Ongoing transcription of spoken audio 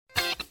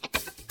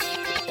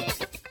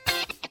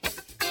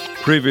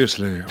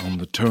Previously on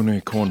the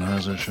Tony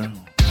Kornheiser Show.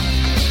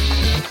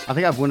 I think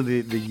I have one of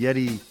the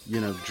Yeti,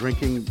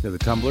 drinking. The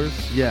tumblers?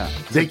 Yeah.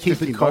 They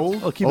keep it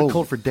cold? Oh, keep it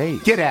cold for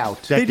days. Get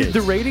out. They did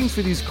the ratings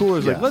for these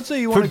coolers. Yeah. Like, let's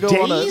say you want to For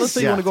go on a days? let's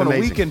say you Yeah, want to go on a it's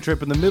amazing. weekend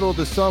trip in the middle of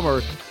the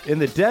summer in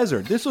the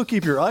desert. This will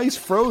keep your ice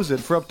frozen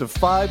for up to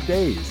 5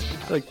 days.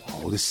 Like,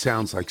 Oh, this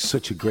sounds like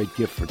such a great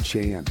gift for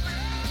Chan.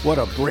 What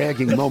a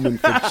bragging moment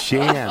for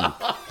Chan.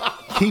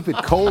 Keep it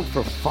cold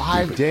for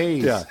 5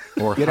 days. Yeah.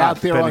 Or get hot,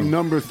 out there depending- on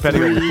number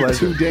depending on the 3 pleasure.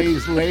 2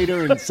 days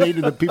later and say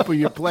to the people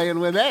you're playing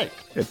with, hey,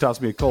 it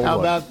tossed me a cold how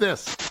one. about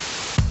this?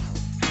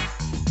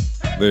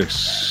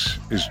 This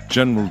is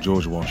General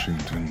George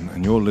Washington,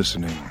 and you're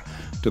listening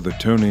to the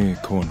Tony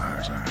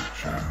Kornheiser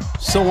Show.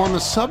 So on the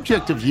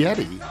subject of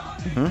Yeti,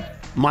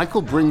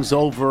 Michael brings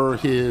over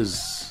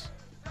his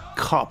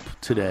cup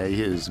today,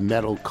 his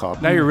metal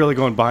cup. Now you're really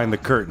going behind the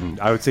curtain.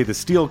 I would say the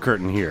steel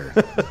curtain here.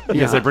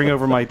 Yes, I bring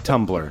over my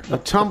tumbler. a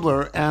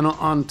tumbler, and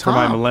on top,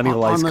 my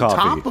millennial on iced the coffee.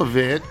 top of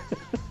it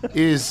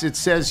it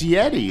says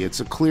Yeti. It's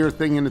a clear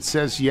thing, and it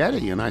says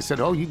Yeti. And I said,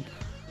 "Oh, you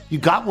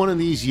got one of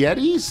these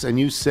Yetis?" And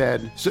you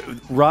said, So,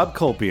 Rob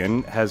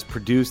Culpian has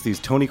produced these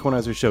Tony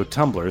Kornheiser Show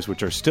tumblers,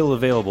 which are still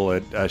available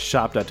at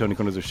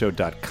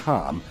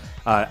shop.tonykornheisershow.com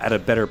at a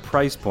better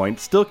price point.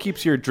 Still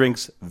keeps your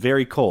drinks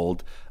very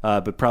cold,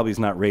 but probably is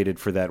not rated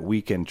for that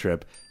weekend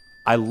trip.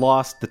 I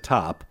lost the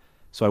top,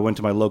 so I went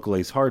to my local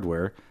Ace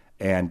Hardware,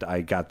 and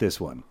I got this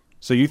one.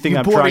 So you think "You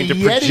I'm bought trying a to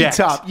Yeti project?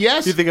 top?"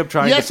 Yes. You think I'm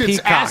trying yes, to it's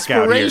peacock out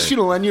here?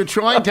 aspirational, and you're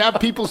trying to have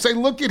people say,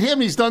 "Look at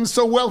him. He's done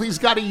so well. He's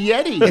got a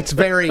Yeti."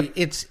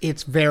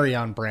 It's very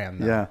on brand.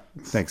 Though. Yeah.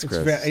 Thanks,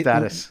 Chris.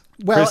 Status.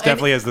 Chris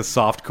definitely has the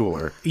soft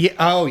cooler. Yeah.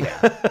 Oh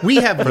yeah. We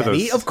have Yeti.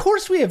 those- Of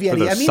course we have Yeti.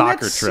 those I mean,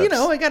 soccer that's trips.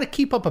 I got to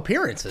keep up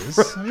appearances.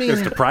 I mean,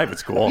 It's a private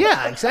school.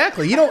 yeah,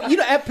 exactly. You don't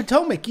at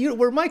Potomac,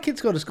 where my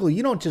kids go to school,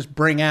 you don't just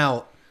bring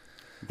out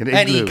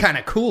any kind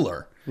of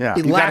cooler. Yeah.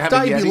 You'd You gotta have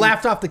a be Yeti.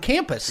 laughed off the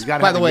campus.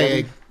 gotta By have the a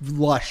way, Yeti.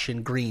 lush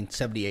and green,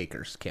 70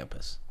 acres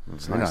campus.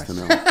 It's nice to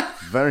know.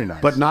 Very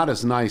nice. But not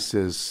as nice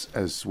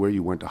as where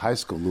you went to high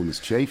school,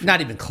 Loomis Chafee.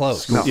 Not even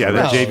close. No. Yeah,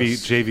 the No.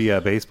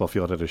 JV baseball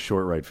field had a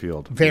short right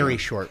field. Very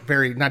short.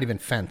 Very not even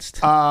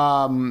fenced.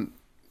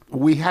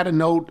 We had a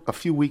note a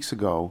few weeks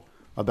ago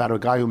about a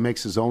guy who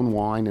makes his own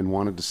wine and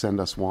wanted to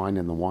send us wine,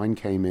 and the wine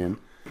came in,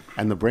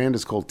 and the brand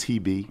is called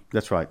TB.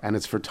 That's right. And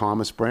it's for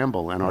Thomas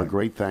Bramble, and our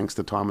great thanks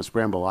to Thomas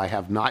Bramble. I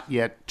have not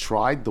yet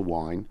tried the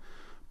wine,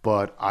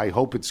 but I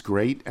hope it's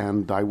great,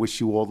 and I wish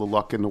you all the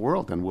luck in the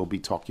world, and we'll be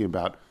talking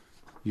about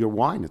your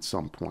wine at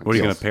some point. What are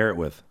you going to pair it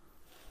with?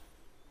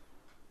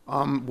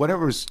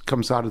 Whatever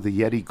comes out of the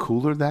Yeti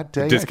cooler that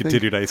day. I think.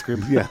 Discontinued ice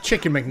cream? Yeah.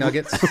 Chicken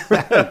McNuggets.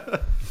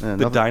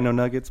 The Dino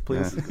Nuggets,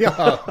 please.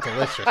 Oh,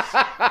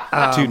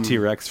 delicious. 2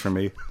 T-Rex for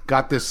me.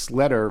 Got this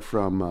letter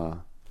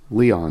from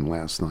Leon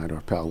last night,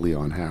 our pal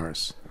Leon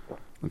Harris.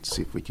 Let's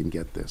see if we can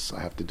get this.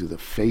 I have to do the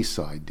Face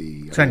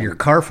ID. It's on your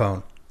car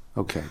phone.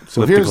 Okay,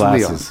 so Lift the here's Leon.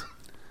 glasses.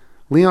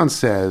 Leon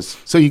says,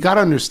 so you got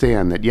to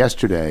understand that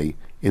yesterday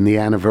in the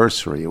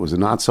anniversary, it was a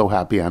not so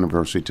happy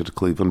anniversary to the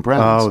Cleveland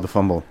Browns. Oh, the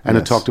fumble. And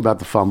Yes. it talked about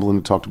the fumble and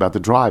it talked about the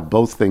drive,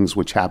 both things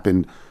which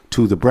happened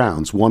to the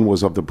Browns. One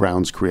was of the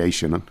Browns'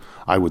 creation,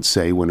 I would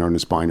say, when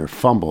Ernest Biner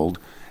fumbled,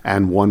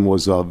 and one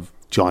was of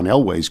John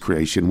Elway's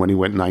creation when he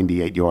went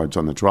 98 yards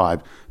on the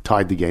drive,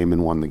 tied the game,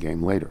 and won the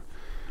game later.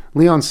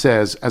 Leon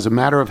says, as a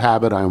matter of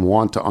habit, I am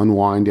wont to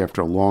unwind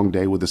after a long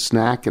day with a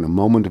snack and a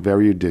moment of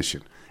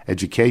erudition,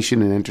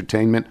 education, and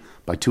entertainment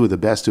by two of the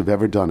best who've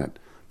ever done it,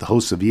 the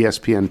hosts of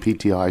ESPN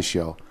PTI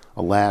show.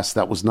 Alas,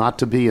 that was not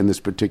to be in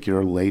this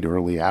particular late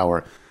early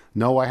hour.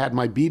 No, I had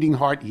my beating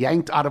heart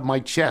yanked out of my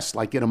chest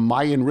like in a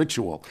Mayan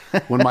ritual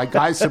when my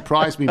guys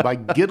surprised me by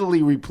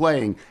giddily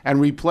replaying and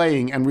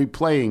replaying and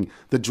replaying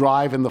the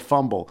drive and the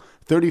fumble.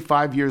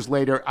 35 years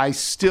later, I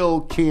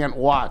still can't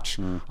watch.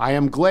 I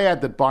am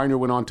glad that Biner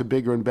went on to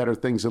bigger and better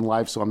things in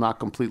life, so I'm not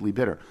completely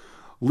bitter.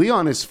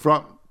 Leon is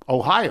from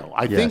Ohio.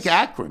 I think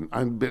Akron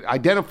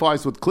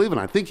identifies with Cleveland.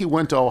 I think he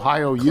went to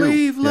Ohio U.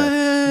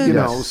 Cleveland. You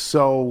know,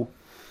 so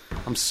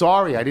I'm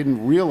sorry. I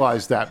didn't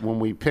realize that when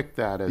we picked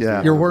that as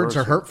the Your words are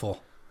anniversary.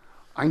 hurtful.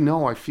 I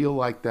know. I feel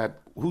like that.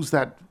 Who's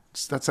that?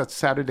 That's that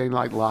Saturday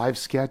Night Live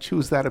sketch.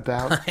 Who's that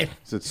about?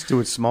 Is it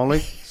Stuart Smalley?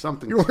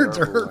 Something Your words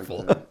are terrible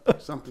hurtful. like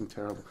that. Something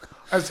terrible.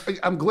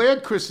 I'm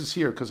glad Chris is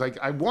here because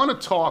I want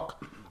to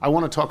talk. I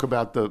want to talk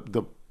about the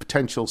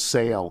potential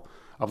sale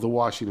of the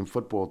Washington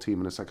football team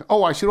in a second.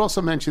 Oh, I should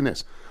also mention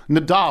this.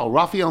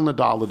 Rafael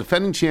Nadal, the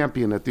defending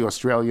champion at the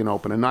Australian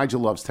Open, and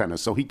Nigel loves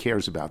tennis, so he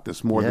cares about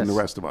this more than the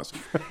rest of us.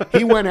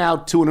 He went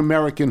out to an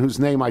American whose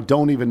name I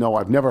don't even know.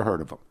 I've never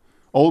heard of him.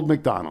 Old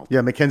McDonald.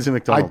 Yeah, Mackenzie I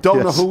McDonald.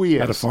 don't know who he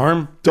is. At a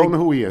farm? Don't know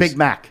who he is. Big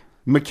Mac.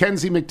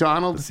 Mackenzie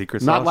McDonald, The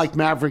secret not sauce? like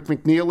Maverick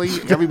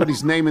McNeely.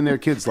 Everybody's naming their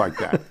kids like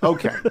that.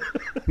 Okay.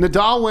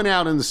 Nadal went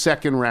out in the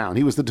second round.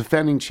 He was the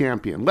defending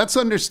champion. Let's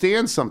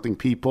understand something,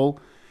 people.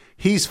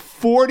 He's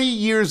 40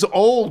 years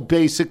old,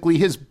 basically.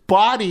 His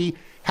body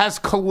has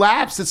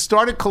collapsed. It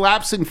started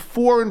collapsing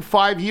 4 and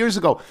 5 years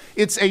ago.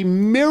 It's a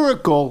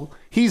miracle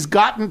he's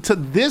gotten to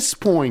this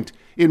point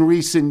in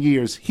recent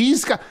years.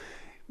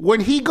 when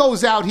he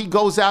goes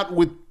out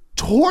with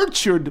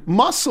tortured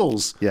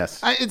muscles.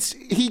 Yes.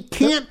 He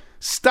can't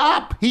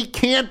stop. He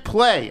can't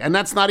play. And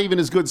that's not even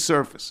his good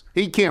surface.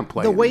 He can't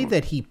play The way anymore.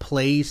 that he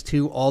plays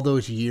to all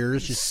those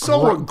years, just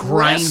So aggressive.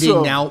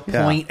 grinding out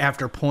point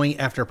after point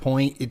after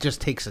point, it just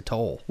takes a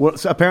toll. Well,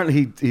 so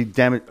apparently he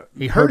damaged.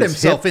 He hurt his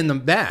himself hip. in the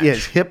match. Yeah,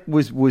 his hip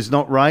was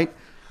not right.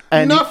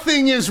 And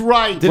Nothing is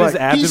right. Did his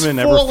He's abdomen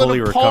ever fallen fully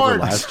apart. recover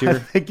last I year?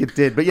 think it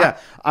did. But yeah,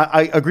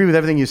 I agree with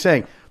everything you're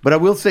saying. But I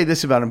will say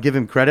this about him, give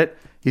him credit.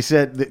 He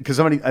said, because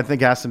somebody, I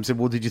think, asked him, said,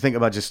 well, did you think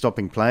about just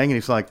stopping playing? And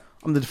he's like,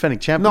 I'm the defending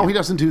champion. No, he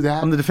doesn't do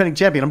that. I'm the defending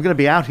champion. I'm going to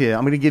be out here.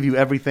 I'm going to give you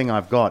everything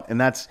I've got. And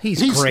that's... He's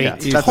great. yeah,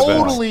 He's that's the best.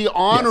 totally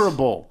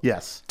honorable.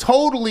 Yes.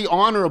 Totally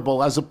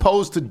honorable as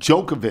opposed to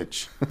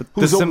Djokovic,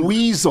 who's a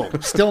weasel.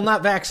 Still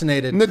not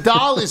vaccinated.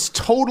 Nadal is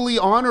totally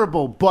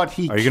honorable, but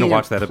he Are you can't gonna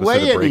watch that episode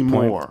play of Breakpoint?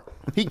 anymore.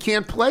 He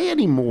can't play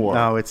anymore.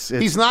 No, it's-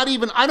 he's not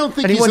even. I don't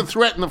think And he he's a went-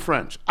 threat in the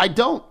French. I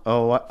don't.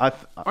 Oh,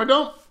 I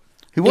don't.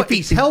 If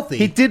he's healthy.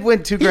 He did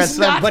win 2 Grand He's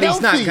Slams. not but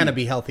he's not healthy. going to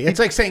be healthy. It's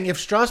like saying if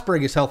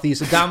Strasburg is healthy,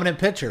 he's a dominant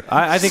pitcher.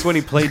 I think when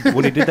he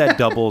did that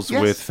doubles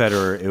Yes. with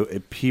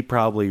Federer, he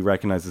probably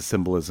recognized the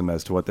symbolism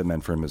as to what that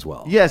meant for him as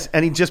well. Yes,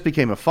 and he just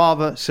became a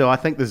father, so I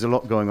think there's a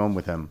lot going on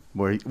with him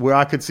where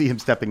I could see him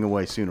stepping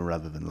away sooner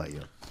rather than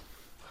later.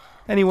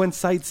 And he went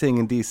sightseeing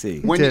in D.C.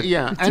 did.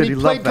 Yeah, He and did. he He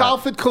played loved that.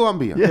 golf at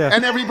Columbia, Yeah.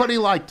 and everybody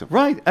liked him.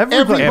 Right, everybody.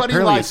 Everybody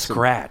Apparently a likes him.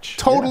 scratch.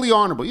 Totally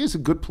honorable. He's a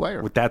good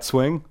player. With that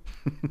swing,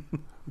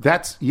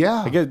 That's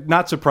I get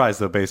not surprised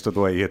though, based on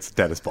the way he hits the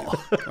tennis ball.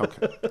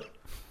 Okay.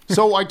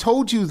 So I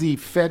told you the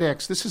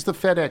FedEx. This is the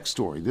FedEx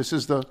story. This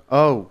is the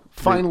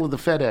final of the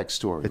FedEx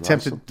story.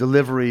 Attempted right?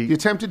 delivery. The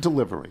attempted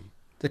delivery.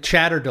 The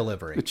chatter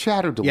delivery. The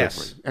chatter delivery.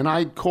 Yes. And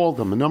I called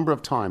them a number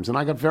of times, and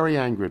I got very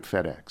angry at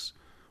FedEx.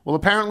 Well,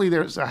 apparently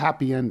there's a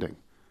happy ending.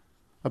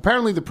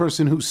 Apparently the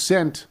person who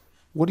sent...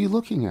 What are you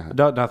looking at?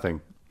 No, nothing.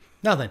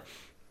 Nothing.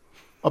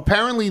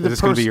 Apparently the Is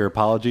this going to be person... your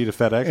apology to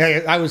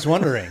FedEx? I was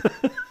wondering.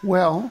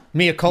 Well...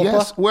 Mea culpa?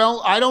 Yes.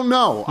 Well, I don't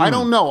know. I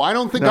don't know. I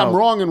don't think No. I'm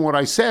wrong in what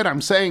I said.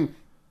 I'm saying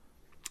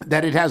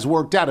that it has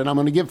worked out, and I'm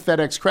going to give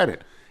FedEx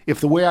credit. If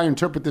the way I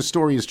interpret this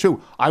story is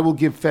true, I will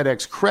give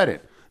FedEx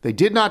credit. They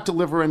did not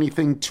deliver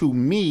anything to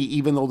me,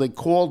 even though they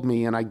called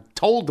me and I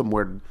told them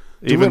where to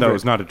Even deliver though it. it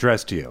was not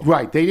addressed to you.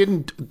 Right. They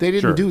didn't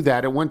Sure. do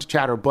that. It went to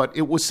Chatter, but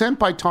it was sent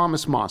by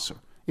Thomas Mosser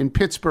in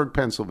Pittsburgh,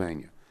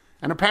 Pennsylvania.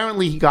 And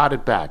apparently he got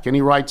it back. And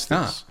he writes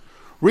this.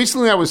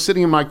 Recently I was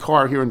sitting in my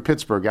car here in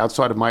Pittsburgh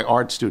outside of my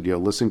art studio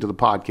listening to the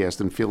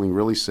podcast and feeling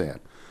really sad.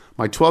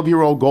 My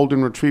 12-year-old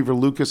golden retriever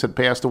Lucas had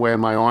passed away in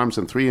my arms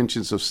in 3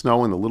 inches of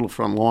snow in the little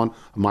front lawn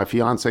of my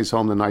fiance's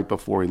home the night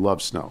before. He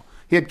loved snow.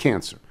 He had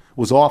cancer. It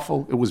was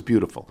awful. It was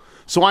beautiful.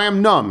 So I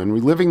am numb and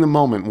reliving the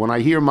moment when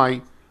I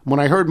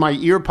heard my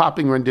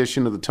ear-popping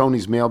rendition of the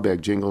Tony's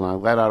mailbag jingle, and I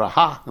let out a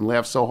ha and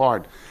laughed so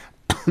hard.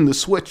 And the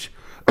switch,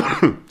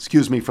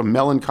 from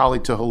melancholy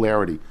to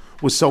hilarity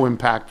was so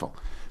impactful.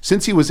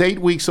 Since he was 8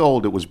 weeks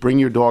old, it was Bring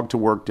Your Dog to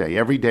Work Day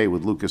every day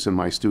with Lucas in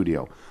my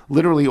studio.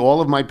 Literally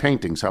all of my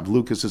paintings have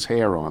Lucas's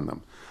hair on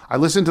them. I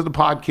listen to the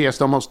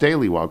podcast almost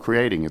daily while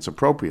creating. It's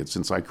appropriate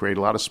since I create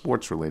a lot of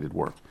sports-related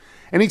work.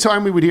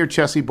 Anytime we would hear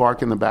Chessie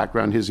bark in the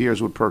background, his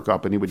ears would perk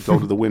up and he would go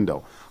to the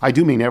window. I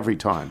do mean every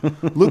time.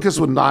 Lucas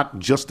was not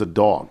just a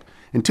dog.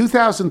 In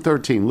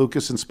 2013,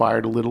 Lucas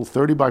inspired a little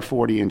 30 by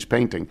 40 inch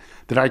painting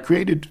that I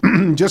created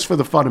just for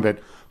the fun of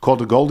it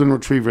called A Golden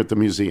Retriever at the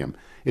Museum.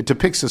 It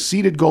depicts a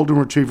seated golden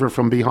retriever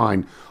from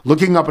behind,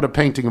 looking up at a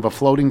painting of a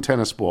floating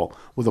tennis ball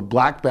with a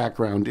black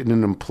background in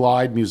an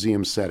implied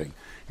museum setting.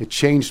 It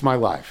changed my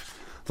life.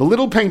 The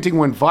little painting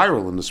went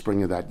viral in the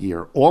spring of that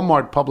year.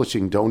 Allmart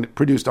Publishing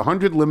produced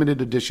 100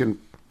 limited edition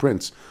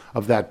prints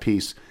of that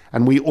piece,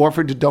 and we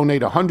offered to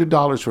donate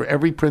 $100 for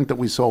every print that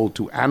we sold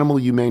to Animal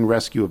Humane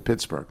Rescue of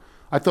Pittsburgh.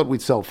 I thought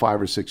we'd sell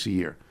 5 or 6 a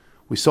year.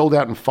 We sold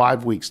out in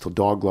 5 weeks to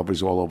dog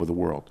lovers all over the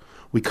world.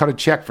 We cut a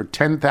check for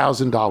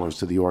 $10,000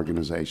 to the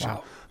organization.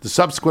 Wow. The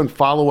subsequent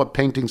follow-up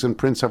paintings and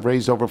prints have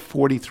raised over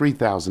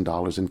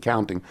 $43,000 and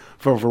counting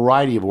for a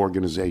variety of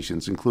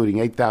organizations, including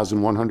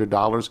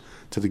 $8,100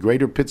 to the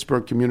Greater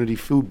Pittsburgh Community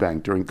Food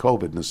Bank during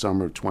COVID in the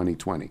summer of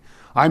 2020.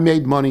 I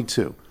made money,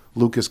 too.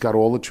 Lucas got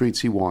all the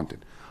treats he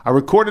wanted. I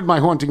recorded my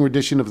haunting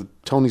rendition of the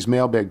Tony's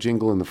mailbag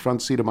jingle in the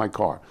front seat of my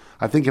car.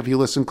 I think if you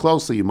listen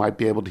closely, you might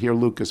be able to hear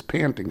Lucas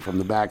panting from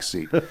the back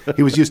seat.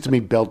 He was used to me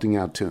belting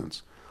out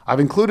tunes. I've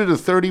included a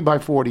 30 by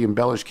 40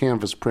 embellished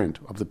canvas print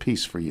of the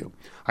piece for you.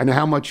 I know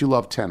how much you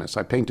love tennis.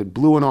 I painted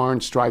blue and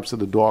orange stripes of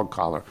the dog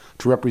collar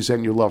to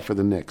represent your love for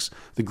the Knicks.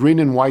 The green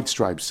and white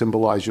stripes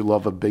symbolize your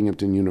love of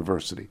Binghamton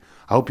University.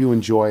 I hope you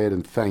enjoy it,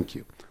 and thank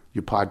you.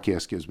 Your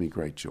podcast gives me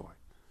great joy.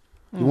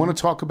 You want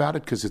to talk about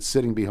it? Because it's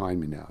sitting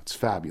behind me now. It's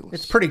fabulous.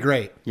 It's pretty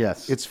great.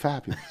 Yes. It's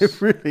fabulous.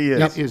 It really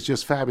is. It is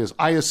just fabulous.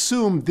 I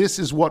assume this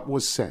is what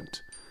was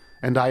sent.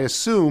 And I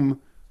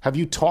assume... Have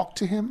you talked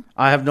to him?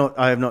 I have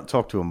not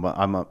talked to him, but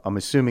I'm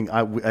assuming,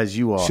 as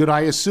you are. Should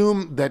I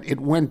assume that it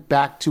went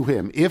back to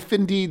him? If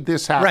indeed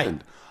this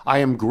happened, I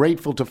am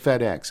grateful to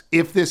FedEx.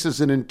 If this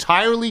is an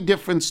entirely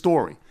different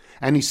story,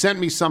 And he sent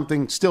me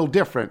something still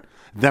different.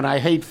 Then I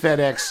hate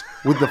FedEx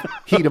with the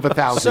heat of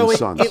 1,000 So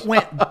suns. it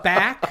went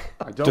back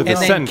don't To the know.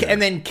 sender. and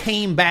then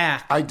came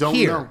back. I don't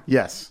here. know.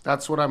 Yes.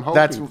 That's what I'm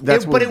hoping.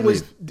 That's But what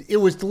it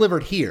was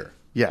delivered here.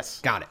 Yes.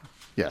 Got it.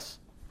 Yes.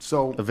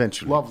 So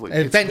Eventually. lovely.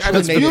 Eventually and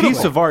it's maybe. beautiful.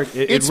 Piece of art.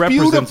 It It's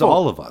represents beautiful.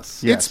 all of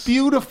us. Yes. It's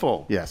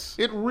beautiful. Yes.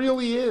 It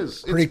really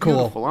is. Pretty It's cool.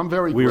 beautiful. I'm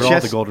very We were grateful.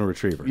 all the golden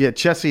retriever. Yeah,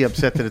 Chessie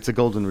upset that it's a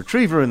golden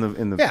retriever in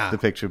the Yeah. the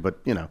picture, but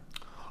you know.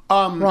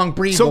 Wrong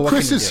breed. but So what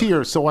Chris can you is do?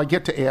 here, so I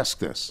get to ask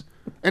this,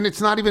 and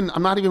it's not even.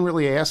 I'm not even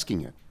really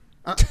asking it.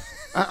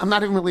 I'm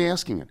not even really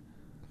asking it.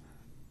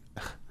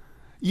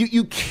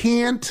 You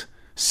can't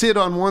sit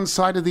on one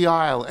side of the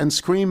aisle and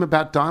scream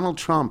about Donald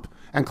Trump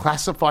and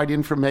classified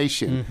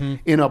information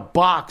in a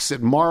box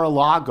at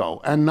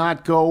Mar-a-Lago and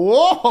not go,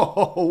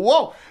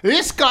 whoa,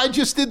 this guy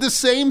just did the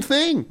same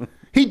thing.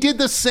 He did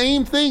the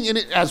same thing,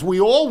 as we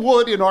all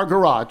would in our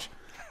garage,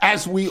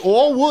 as we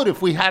all would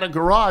if we had a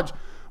garage,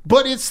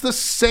 but it's the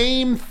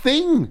same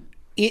thing.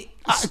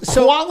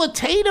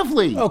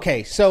 Qualitatively.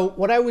 Okay, so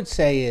what I would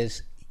say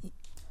is,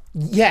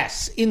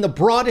 yes, in the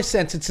broadest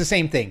sense, it's the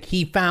same thing.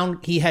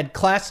 He had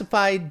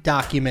classified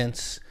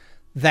documents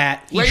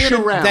that he Laying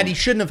around.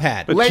 shouldn't have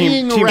had, But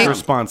Laying team's around.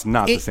 response,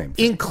 not the same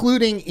thing.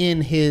 including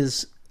in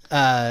his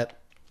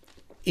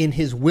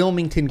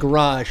Wilmington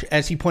garage,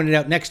 as he pointed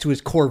out, next to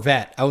his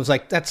Corvette. I was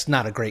like, that's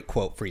not a great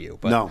quote for you.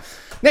 But No.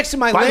 next to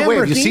my By Lamborghini. the way,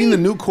 have you seen the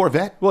new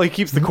Corvette? Well, he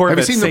keeps the Corvette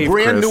Have you seen safe, the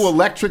brand Chris. new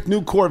electric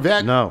new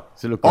Corvette? No.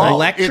 Does it look Oh, great?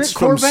 Electric it's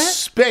Corvette? from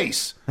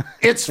space.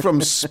 It's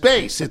from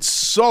space. It's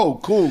so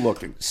cool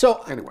looking.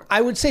 So Anyway.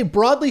 I would say,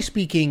 broadly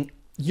speaking,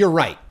 you're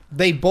right.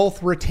 They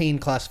both retain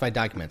classified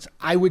documents.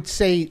 I would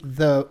say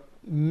the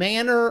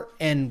manner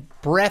and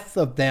breadth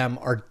of them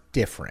are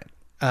different.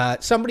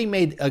 Somebody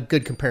made a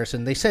good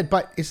comparison. They said,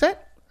 but is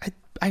that...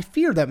 I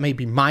fear that may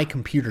be my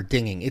computer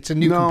dinging. It's a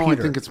new No,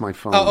 computer. I think it's my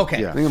phone. Oh,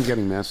 okay. I think I'm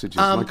getting messages.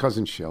 My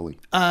cousin Shelley.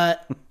 I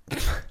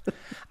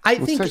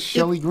think that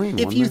Shelley Green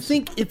if one? you That's-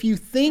 think It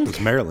was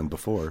Maryland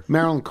before.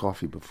 Maryland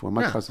Coffee before.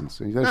 My cousins.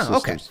 They're Oh,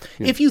 okay. sisters.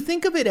 Yeah. If you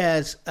think of it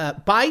as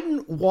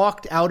Biden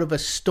walked out of a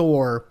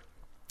store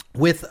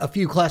with a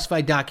few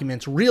classified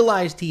documents,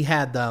 realized he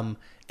had them,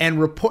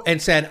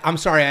 and said, "I'm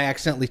sorry, I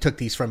accidentally took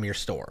these from your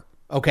store."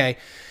 Okay,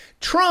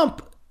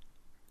 Trump,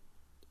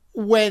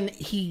 when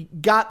he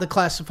got the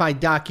classified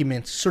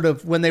documents, sort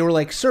of when they were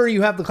like, "Sir,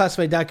 you have the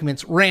classified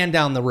documents," ran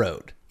down the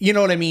road. You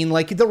know what I mean?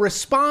 Like the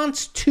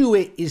response to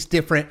it is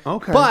different.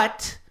 Okay.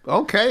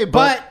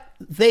 but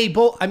they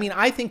both. I mean,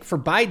 I think for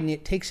Biden,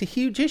 it takes a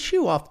huge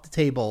issue off the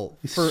table.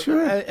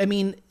 Sure. I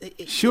mean,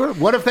 Sure.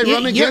 What if they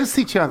run you're- against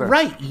each other?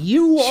 Right.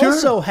 You Sure.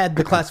 also had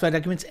the classified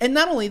documents, and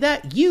not only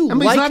that, you I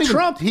mean, he's like not even-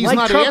 Trump. He's like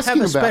not Trump, asking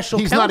have a about. special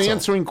He's not counsel.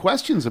 answering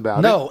questions about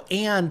it. No,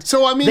 and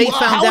So, I mean, they how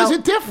found is out,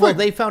 it different? Well,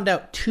 they found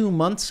out 2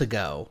 months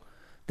ago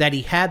that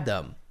he had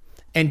them,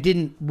 and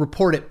didn't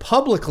report it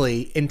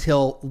publicly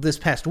until this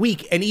past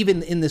week. And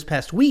even in this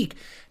past week,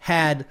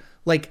 had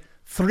like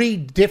 3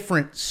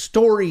 different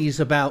stories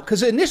about,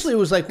 because initially it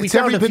was like we It's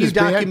found every a bit few as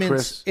bad,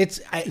 documents. Chris. It's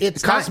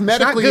Cosmetically,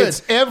 not good.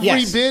 it's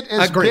every bit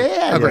as Agree.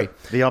 bad. Agree.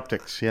 The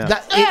optics,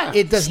 yeah.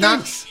 It does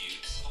not.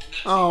 stinks.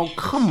 Oh,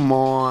 come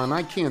on.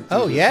 I can't do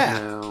Oh, this yeah.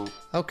 now.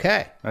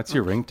 Okay. That's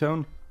your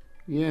ringtone?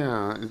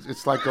 Yeah,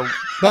 it's like a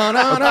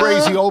Ba-na-na.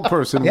 crazy old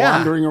person Yeah.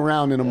 wandering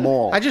around in a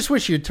mall. I just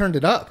wish you had turned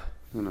it up.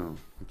 You know,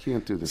 I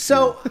can't do this.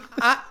 So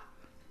now.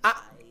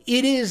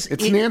 it is.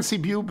 It's it- Nancy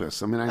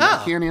Bubis. I mean, I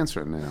Oh. can't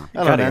answer it now.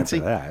 Hello, Gotta Nancy.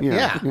 answer that.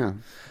 Yeah, Yeah.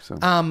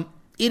 So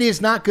It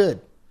is not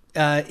good.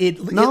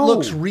 It No.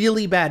 looks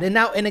really bad.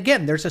 And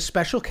again, there's a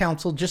special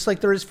counsel, just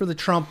like there is for the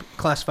Trump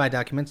classified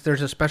documents.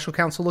 There's a special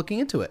counsel looking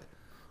into it.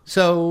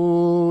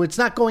 So it's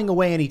not going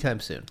away anytime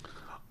soon.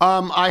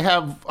 I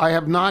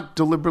have not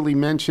deliberately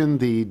mentioned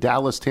the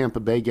Dallas Tampa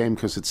Bay game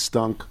because it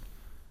stunk.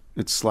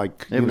 It's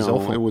like It was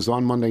awful. it was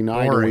on Monday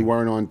night and we Boring.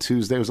 weren't on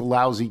Tuesday. It was a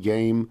lousy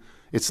game.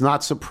 It's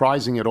not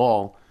surprising at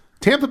all.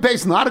 Tampa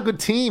Bay's not a good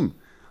team.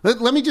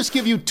 Let me just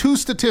give you 2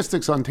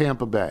 statistics on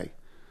Tampa Bay.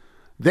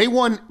 They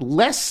won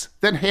less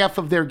than half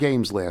of their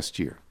games last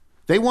year.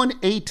 They won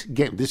 8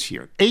 games this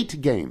year.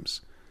 8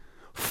 games.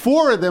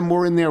 4 of them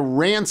were in their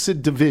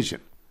rancid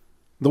division,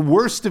 the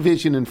worst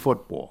division in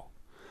football.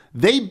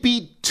 They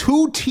beat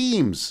 2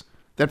 teams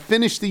that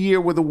finished the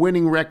year with a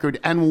winning record,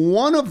 and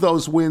one of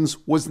those wins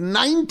was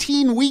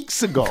 19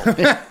 weeks ago.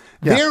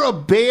 They're a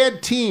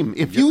bad team.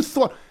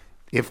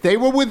 If they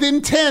were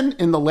within 10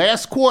 in the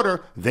last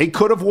quarter, they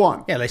could have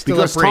won. Yeah, they still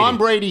because have Brady. Tom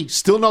Brady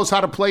still knows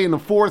how to play in the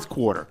fourth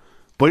quarter,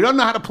 but he doesn't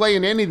know how to play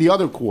in any of the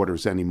other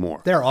quarters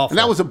anymore. They're awful. And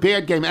that was a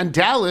bad game. And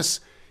Dallas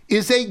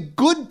is a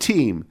good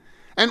team.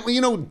 And,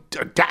 you know,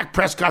 Dak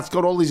Prescott's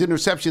got all these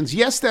interceptions.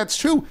 Yes, that's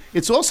true.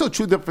 It's also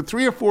true that for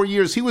 3 or 4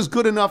 years, he was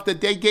good enough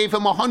that they gave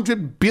him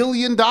 $100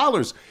 billion.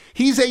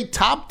 He's a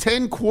top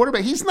 10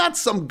 quarterback. He's not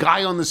some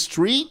guy on the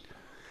street.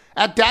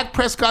 At Dak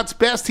Prescott's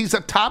best, he's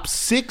a top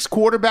 6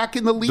 quarterback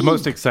in the league. The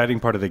most exciting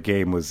part of the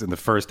game was in the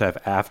first half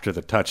after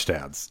the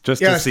touchdowns.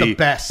 Just Yeah, to it's the see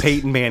best.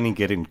 Peyton Manning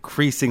get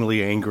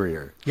increasingly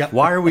angrier. Yep.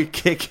 Why are we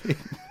kicking?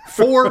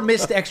 4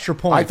 missed extra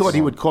points. I thought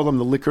he would call him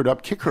the liquored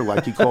up kicker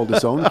like he called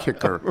his own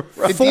kicker.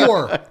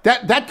 4.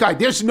 That guy,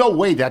 there's no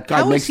way that guy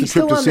How makes is he the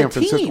trip still to on San the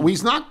Francisco. team? Well,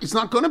 he's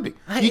not going to be.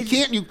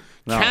 You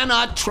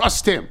cannot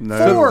trust him.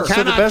 Four. So the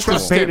Cannot best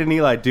trust is Peyton him. and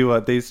Eli do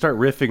they start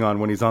riffing on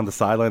when he's on the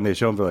sideline. They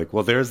show him, they're like,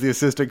 well, there's the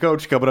assistant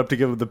coach coming up to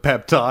give him the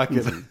pep talk.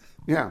 And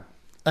Yeah.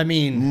 I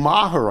mean,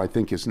 Maher, I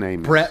think his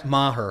name is. Brett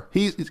Maher.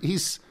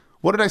 He's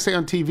what did I say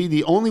on TV?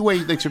 The only way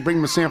they should bring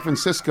him to San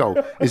Francisco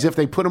is if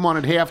they put him on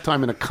at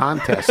halftime in a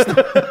contest.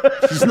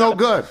 He's no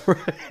good.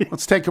 Right.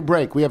 Let's take a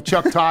break. We have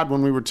Chuck Todd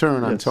when we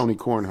return on Tony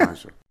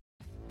Kornheiser.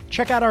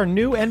 Check out our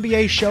new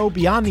NBA show,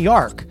 Beyond the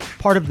Arc,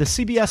 part of the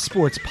CBS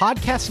Sports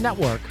Podcast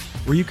Network,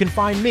 where you can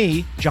find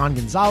me, John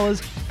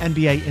Gonzalez,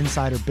 NBA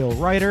insider Bill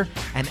Ryder,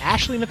 and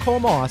Ashley Nicole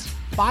Moss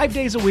 5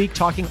 days a week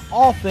talking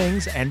all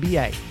things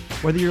NBA.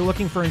 Whether you're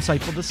looking for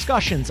insightful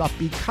discussions,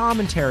 upbeat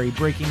commentary,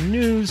 breaking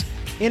news,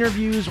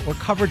 interviews, or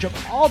coverage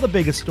of all the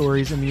biggest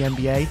stories in the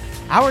NBA,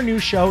 our new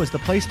show is the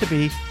place to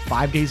be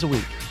 5 days a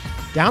week.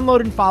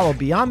 Download and follow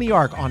Beyond the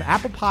Arc on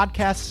Apple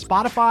Podcasts,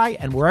 Spotify,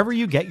 and wherever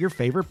you get your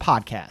favorite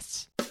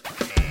podcasts.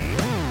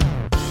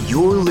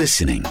 You're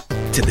listening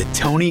to The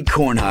Tony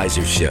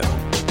Kornheiser Show.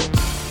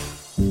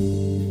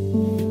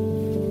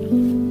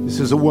 This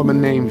is a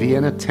woman named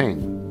Vienna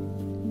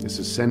Teng. This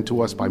is sent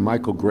to us by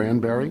Michael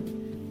Granberry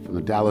from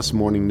the Dallas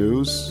Morning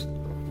News,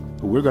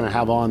 who we're going to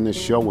have on this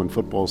show when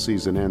football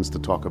season ends to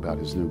talk about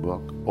his new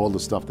book, all the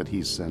stuff that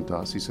he's sent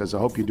us. He says, I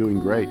hope you're doing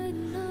great.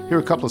 Here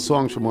are a couple of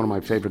songs from one of my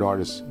favorite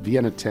artists,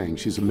 Vienna Teng.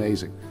 She's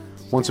amazing.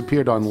 Once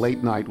appeared on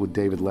Late Night with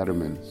David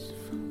Letterman.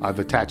 I've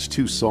attached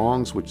 2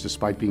 songs, which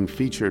despite being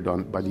featured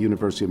by the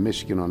University of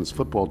Michigan on its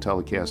football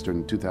telecast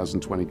during the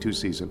 2022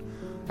 season,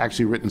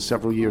 actually written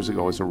several years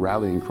ago as a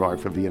rallying cry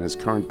for Vienna's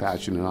current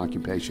passion and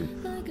occupation,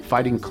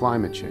 fighting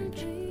climate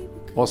change.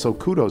 Also,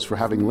 kudos for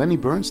having Lenny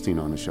Bernstein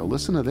on the show.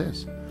 Listen to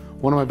this.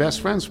 One of my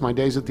best friends from my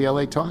days at the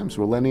LA Times,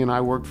 where Lenny and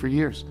I worked for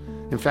years.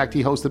 In fact,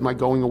 he hosted my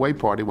going away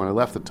party when I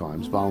left the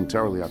Times.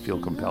 Voluntarily, I feel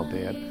compelled to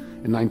add.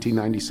 In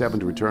 1997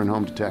 to return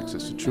home to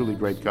Texas. A truly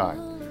great guy.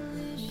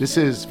 This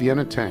is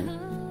Vienna Teng.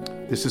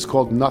 This is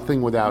called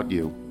Nothing Without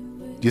You.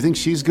 Do you think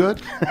she's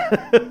good?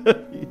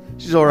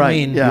 She's all right. I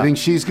mean, You think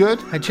she's good?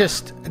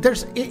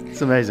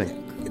 It's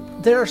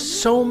amazing. There are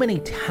so many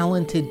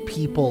talented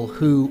people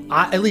who,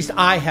 at least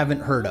I haven't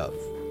heard of.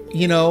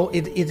 You know,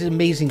 it's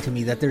amazing to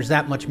me that there's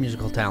that much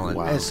musical talent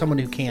as someone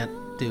who can't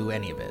do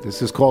any of it.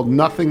 This is called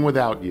Nothing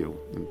Without You.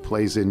 It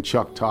plays in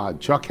Chuck Todd.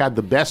 Chuck had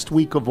the best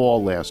week of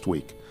all last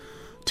week.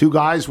 2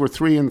 guys were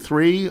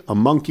 3-3. A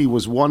monkey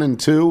was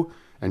 1-2.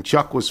 And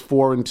Chuck was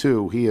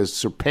 4-2. He has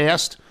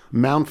surpassed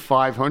Mount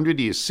 500.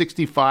 He is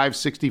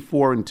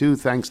 65-64-2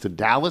 thanks to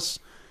Dallas.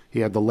 He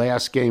had the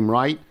last game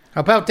right.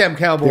 How about them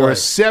Cowboys? There are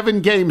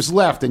 7 games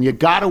left, and you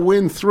got to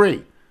win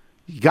 3.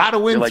 You got to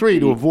win 3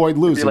 to avoid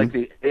losing. You're like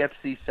the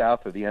AFC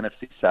South or the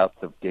NFC South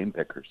of game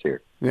pickers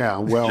here. Yeah,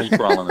 well, Just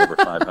crawling over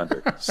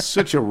 500.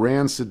 such a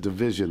rancid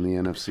division, the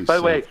NFC By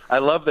South. the way, I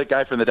love the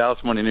guy from the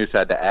Dallas Morning News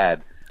had to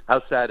add,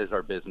 how sad is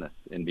our business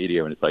in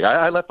media? And it's like,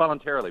 I left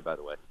voluntarily, by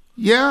the way.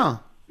 Yeah.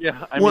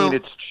 Yeah, I Well-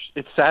 mean,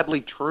 it's sadly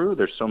true.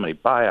 There's so many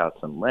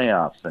buyouts and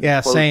layoffs and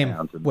close same.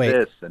 downs and Wait.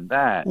 this and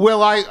that.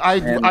 Well, I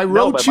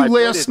wrote but you my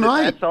point last is that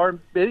night. That's our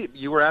bid.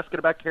 You were asking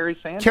about Kerry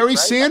Sanders. Kerry right?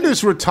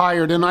 Sanders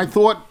retired, and I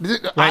thought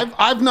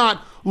I've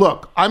not.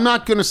 Look, I'm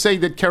not going to say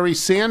that Kerry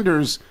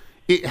Sanders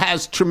it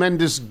has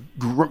tremendous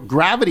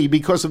gravity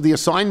because of the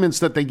assignments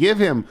that they give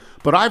him,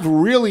 but I've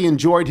really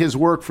enjoyed his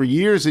work for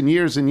years and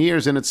years and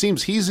years, and it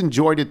seems he's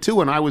enjoyed it too.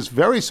 And I was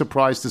very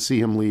surprised to see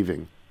him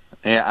leaving.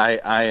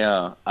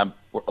 Yeah, I'm.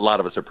 A lot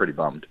of us are pretty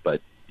bummed,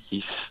 but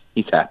he's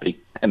happy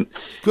and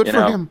Good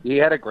for him. He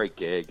had a great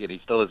gig, and he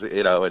still is.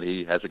 And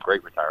he has a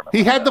great retirement.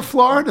 He had the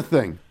Florida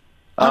thing.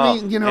 I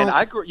mean, and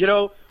I grew.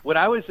 When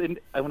I was in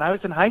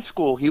high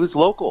school, he was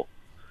local,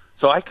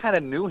 so I kind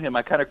of knew him.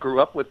 I kind of grew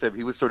up with him.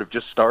 He was sort of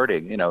just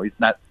starting. He's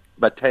not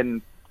about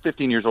 10,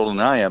 15 years older than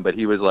I am, but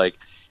he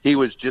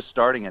was just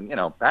starting.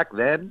 And back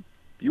then,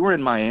 if you were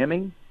in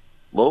Miami,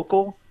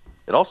 local,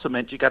 it also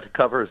meant you got to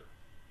cover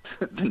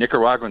the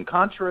Nicaraguan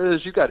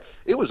Contras.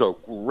 It was a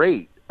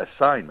great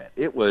assignment.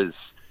 It was,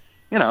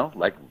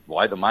 like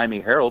why the Miami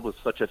Herald was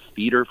such a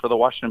feeder for the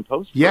Washington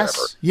Post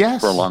forever,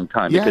 for a long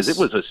time, because it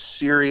was a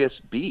serious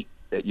beat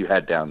that you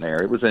had down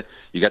there.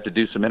 You got to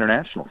do some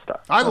international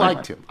stuff. I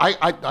liked him.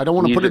 I don't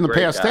want to put it in the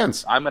past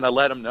tense. I'm going to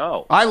let him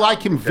know. I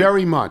like him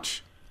very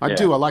much. I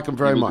do. I like him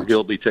very much.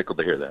 He'll be tickled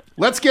to hear that.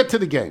 Let's get to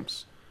the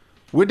games.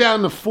 We're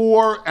down to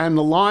 4, and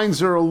the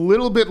lines are a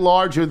little bit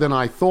larger than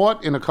I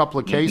thought in a couple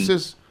of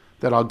cases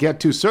that I'll get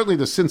to. Certainly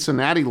the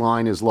Cincinnati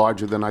line is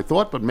larger than I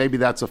thought, but maybe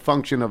that's a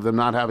function of them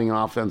not having an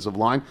offensive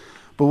line.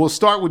 But we'll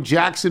start with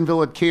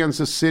Jacksonville at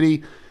Kansas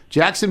City.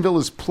 Jacksonville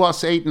is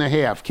plus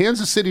 8.5.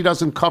 Kansas City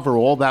doesn't cover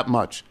all that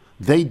much.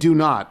 They do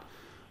not.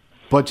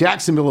 But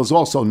Jacksonville is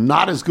also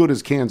not as good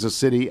as Kansas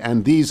City,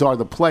 and these are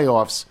the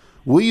playoffs.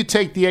 Will you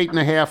take the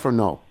 8.5 or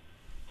no?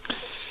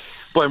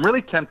 Well, I'm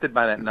really tempted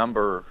by that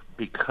number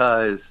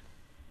because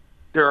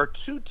there are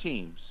 2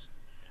 teams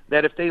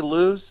that if they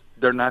lose,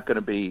 they're not going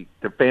to be,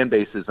 their fan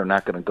bases are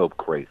not going to go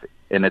crazy.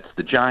 and it's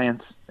the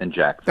Giants and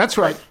Jacksonville. That's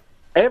right.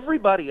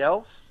 Everybody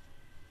else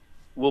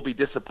will be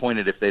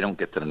disappointed if they don't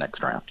get to the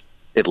next round,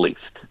 at least,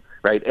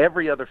 right?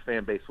 Every other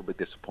fan base will be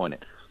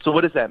disappointed. So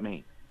what does that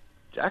mean?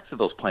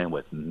 Jacksonville's playing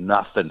with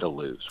nothing to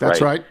lose, right?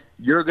 That's right.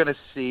 You're going to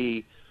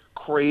see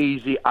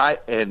crazy,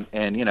 and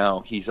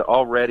he's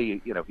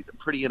already, he's a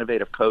pretty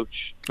innovative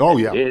coach. Oh,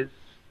 yeah. He is.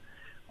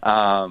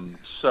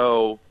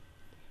 So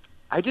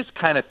I just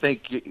kind of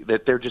think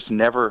that they're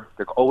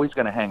always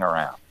going to hang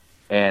around.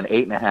 And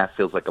 8.5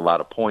 feels like a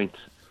lot of points.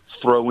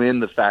 Throw in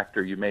the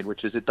factor you made,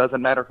 which is it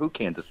doesn't matter who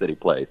Kansas City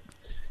plays.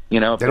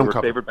 If they were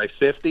favored by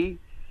 50,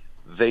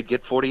 they'd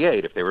get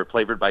 48. If they were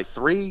favored by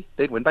 3,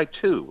 they'd win by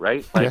 2,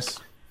 right? Yes.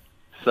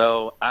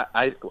 So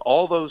I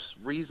all those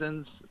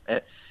reasons.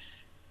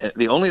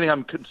 The only thing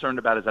I'm concerned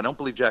about is I don't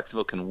believe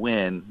Jacksonville can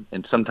win,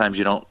 and sometimes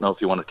you don't know if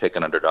you want to take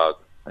an underdog.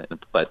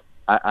 But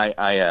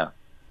I'm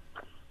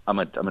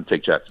gonna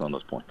take Jacksonville on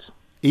those points.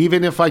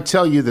 Even if I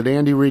tell you that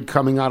Andy Reid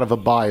coming out of a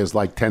bye is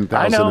like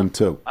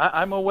 10,002.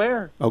 I'm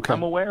aware. Okay.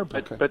 I'm aware,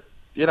 but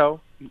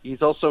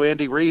he's also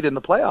Andy Reid in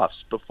the playoffs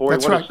before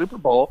That's he won right. a Super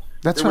Bowl.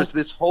 That's there right.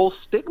 was this whole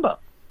stigma.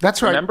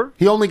 That's right. Remember?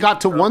 He only got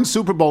to one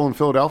Super Bowl in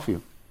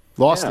Philadelphia.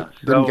 Lost it.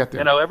 Didn't get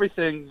there.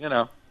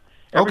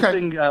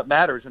 Everything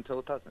matters until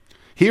it doesn't.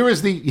 Here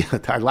is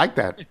I like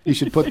that. You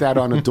should put that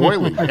on a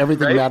doily.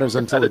 Everything Right? matters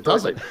until it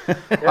doesn't.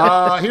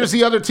 Here's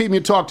the other team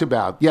you talked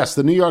about. Yes,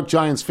 the New York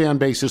Giants fan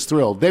base is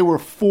thrilled. They were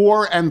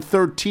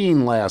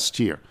 4-13 last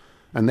year,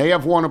 and they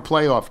have won a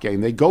playoff game.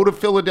 They go to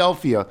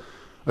Philadelphia,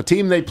 a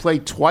team they play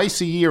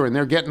twice a year, and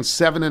they're getting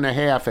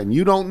 7.5, and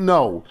you don't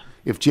know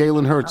if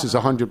Jalen Hurts is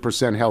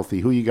 100% healthy.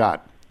 Who you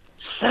got?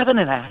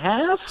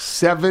 7.5?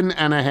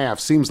 7.5.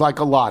 Seems like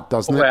a lot,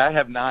 doesn't it? I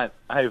have not.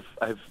 I've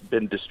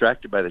been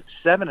distracted by the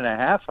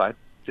 7.5. I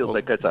feel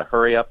like that's a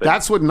hurry up.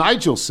 That's what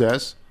Nigel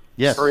says.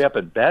 Yes. Hurry up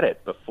and bet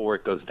it before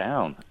it goes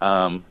down.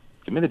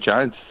 Give me the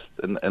Giants,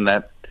 and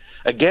that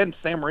again,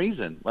 same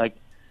reason. Like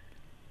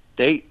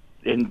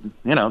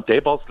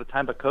Dayball's the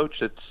type of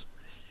coach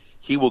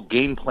he will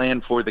game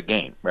plan for the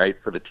game, right,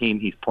 for the team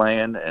he's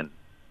playing, and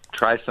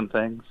try some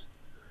things.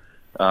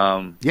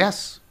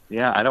 Yes.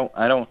 Yeah, I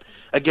don't.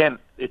 Again,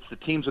 it's the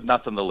teams with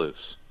nothing to lose,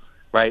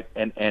 right?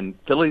 And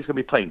Philly's going to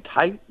be playing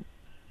tight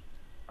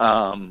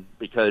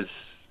because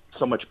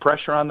so much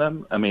pressure on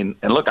them. I mean,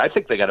 and look, I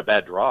think they got a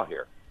bad draw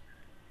here.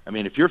 I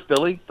mean, if you're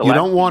Philly, you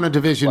don't want a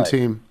division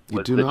team.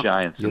 You do the not.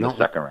 Giants in the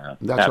second round.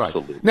 That's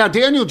Absolutely. right. Now,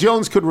 Daniel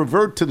Jones could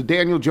revert to the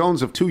Daniel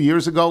Jones of 2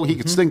 years ago. He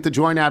could stink the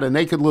joint out, and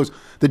they could lose.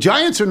 The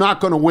Giants are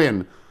not going to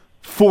win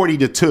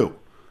 40-2.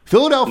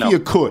 Philadelphia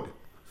could.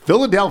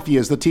 Philadelphia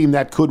is the team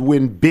that could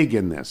win big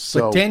in this.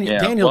 So But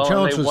Daniel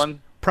Jones was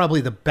won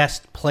probably the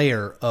best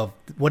player of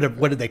what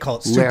did they call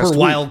it? Super Last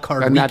wild week.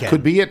 card And weekend. that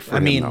could be it for I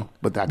him, mean, though.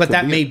 But that but could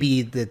that be may it.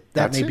 be that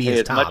That's may it. be his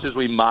as top. much as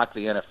we mock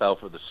the NFL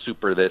for the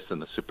super this and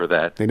the super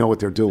that. they know what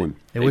they're doing.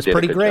 It was they did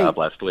pretty a good great. job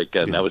last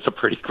weekend. That was a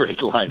pretty great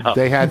lineup.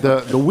 They had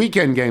the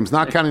weekend games,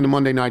 not counting the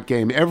Monday night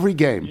game. Every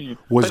game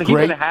was but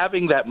great. even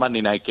having that Monday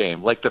night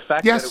game, like the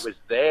fact Yes. that it was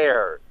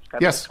there, it's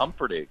kind Yes. of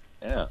comforting.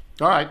 Yeah.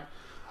 All right.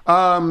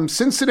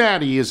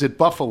 Cincinnati is at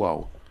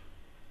Buffalo.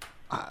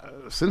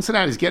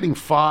 Cincinnati's getting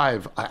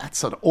 5.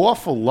 That's an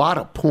awful lot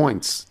of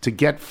points to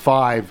get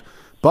 5.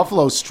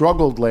 Buffalo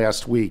struggled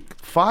last week.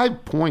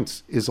 5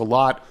 points is a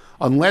lot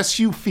unless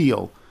you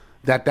feel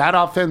that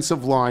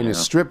offensive line is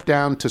stripped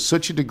down to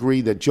such a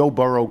degree that Joe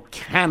Burrow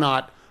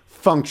cannot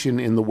function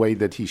in the way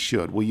that he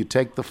should. Will you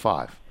take the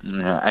 5?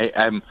 Yeah,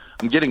 I'm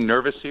getting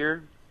nervous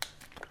here.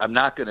 I'm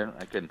not gonna.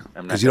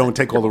 Because you don't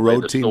take all the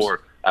road teams?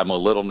 I'm a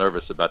little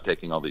nervous about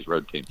taking all these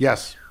road teams.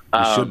 Yes,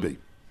 you should be.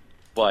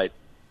 But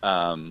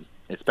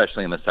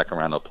especially in the second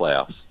round of the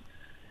playoffs.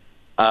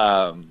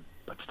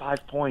 But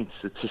 5 points,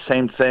 it's the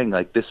same thing.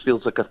 Like, this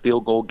feels like a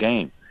field goal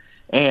game.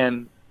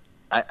 And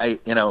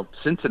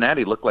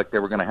Cincinnati looked like they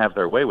were going to have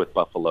their way with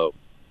Buffalo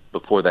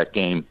before that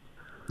game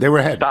They were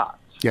ahead. stopped.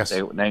 Yes.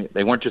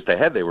 They weren't just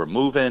ahead, they were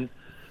moving.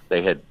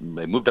 They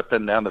moved up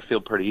and down the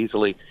field pretty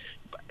easily.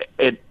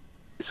 And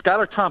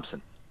Skylar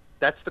Thompson,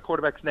 that's the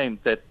quarterback's name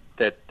that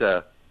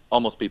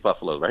almost beat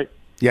Buffalo, right?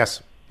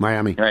 Yes,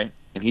 Miami. Right?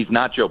 And he's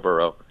not Joe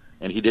Burrow,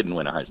 and he didn't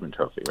win a Heisman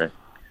Trophy, right?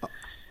 All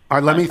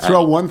right, let me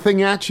throw one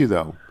thing at you,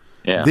 though.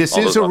 Yeah, this all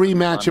is those a offensive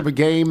rematch of a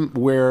game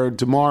where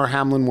DeMar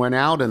Hamlin went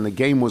out and the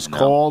game was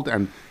called.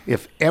 And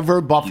if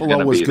ever Buffalo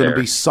gonna was be going to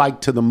there. be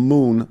psyched to the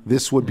moon,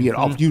 this would be it.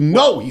 You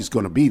know he's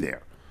going to be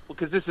there. Well,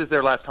 because this is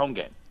their last home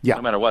game, Yeah.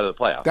 no matter what of the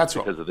playoffs. That's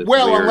right. because of this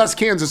Well, weird unless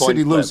Kansas coin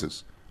City flip.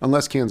 loses.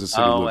 Unless Kansas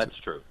City loses. That's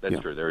true. That's Yeah.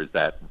 true. There is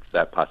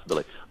that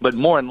possibility. But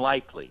more than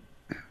likely,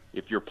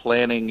 if you're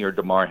planning your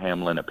DeMar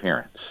Hamlin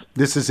appearance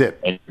This is it.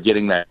 and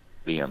getting that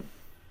stadium,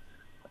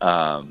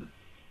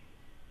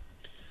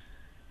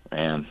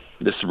 and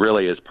this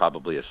really is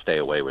probably a stay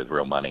away with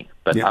real money.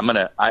 But Yeah.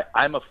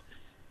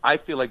 I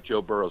feel like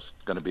Joe Burrow's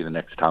going to be the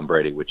next Tom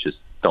Brady, which is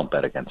don't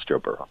bet against Joe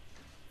Burrow.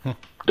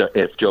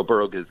 If Joe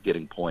Burrow is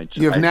getting points,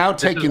 You have now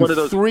this is taken one of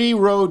those- 3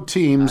 road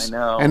teams I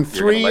know. and You're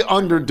 3 gonna lecture me.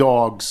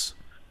 underdogs.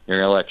 You're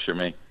going to lecture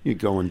me. You're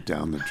going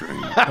down the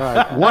drain. All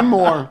right, one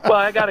more. Well,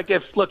 I got to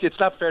give. Look, it's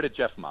not fair to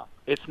Jeff Ma.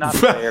 It's not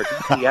fair.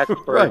 He's the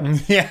expert.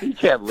 Yeah. He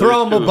can't lose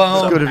Throw him a to bone.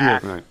 some Good of you.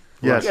 hack. Right.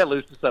 Yes. He can't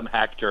lose to some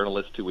hack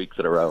journalist 2 weeks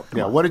in a row.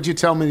 Yeah, what did you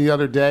tell me the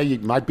other day? You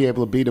might be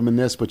able to beat him in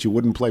this, but you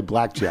wouldn't play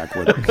blackjack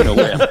with him. No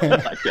way.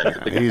 I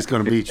can't. He's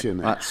going to beat you in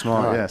that. That's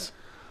smart. All right. Yes.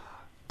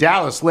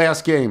 Dallas,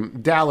 last game.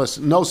 Dallas,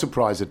 no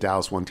surprise that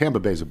Dallas won. Tampa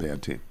Bay's a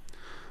bad team.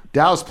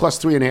 Dallas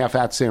plus 3.5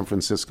 at San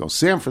Francisco.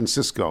 San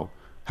Francisco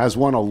has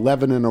won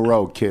 11 in a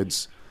row,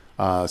 kids,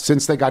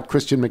 since they got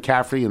Christian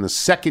McCaffrey in the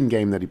second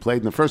game that he played.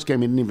 In the first game,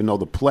 he didn't even know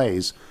the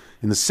plays.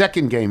 In the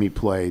second game he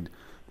played,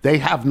 they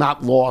have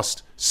not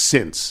lost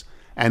since.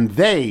 And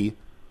they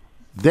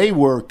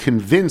were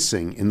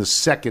convincing in the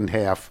second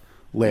half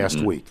last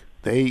week.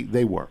 They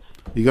were.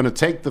 You're going to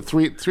take the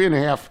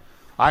 3.5.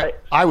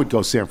 I would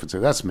go San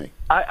Francisco. That's me.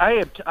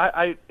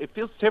 It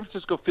feels San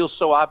Francisco feels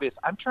so obvious.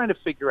 I'm trying to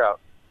figure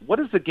out, what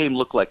does the game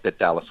look like that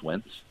Dallas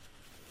wins?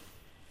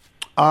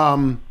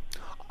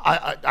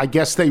 I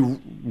guess they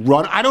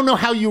run. I don't know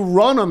how you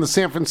run on the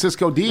San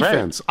Francisco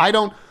defense.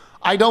 Right.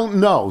 I don't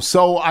know.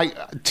 So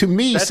to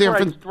me, That's San where I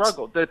Francisco.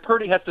 struggle.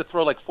 Purdy has to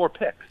throw like 4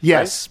 picks.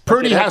 Yes, right?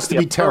 Purdy Like, it has to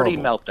be a Purdy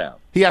terrible. meltdown.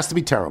 He has to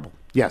be terrible.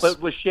 Yes.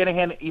 But would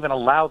Shanahan even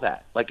allow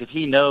that? Like if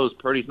he knows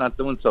Purdy's not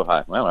doing so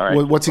hot, well, all right.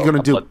 Well, what's he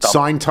going to do?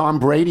 Sign Tom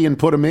Brady and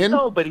put him in?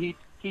 No, but he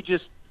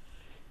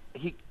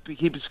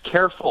was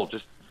careful.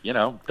 Just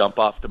dump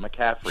off to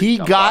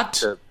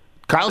McCaffrey.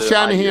 Kyle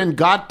Shanahan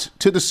got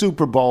to the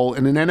Super Bowl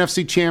in an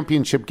NFC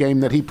Championship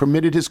game that he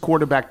permitted his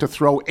quarterback to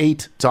throw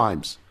 8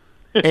 times.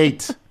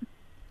 8.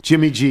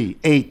 Jimmy G,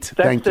 8.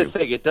 That's Thank the you.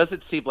 thing. It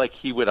doesn't seem like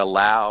he would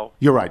allow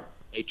You're right.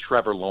 a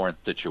Trevor Lawrence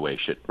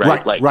situation,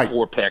 right? Right.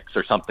 4 picks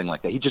or something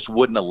like that. He just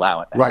wouldn't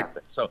allow it to Right.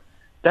 happen. So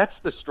that's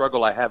the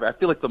struggle I have. I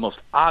feel like the most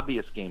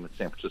obvious game in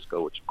San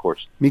Francisco, which of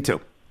course Me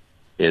too.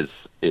 is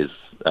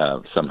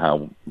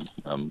somehow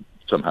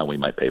we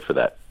might pay for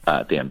that,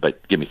 Dan.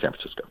 But give me San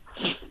Francisco.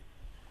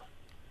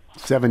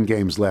 7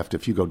 games left.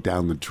 If you go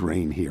down the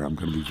drain here, I'm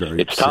going to be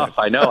very It's upset. tough.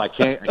 I know. I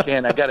can't.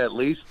 I got to at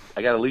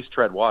least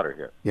tread water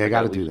here. Yeah, I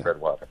gotta gotta do at least that.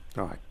 Tread water.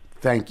 All right.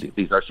 Thank you.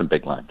 These are some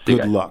big lines. See you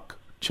Good guys. luck.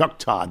 Chuck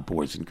Todd,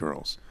 boys and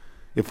girls.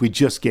 If we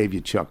just gave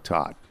you Chuck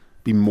Todd,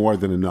 be more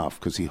than enough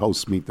because he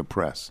hosts Meet the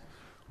Press.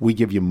 We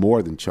give you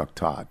more than Chuck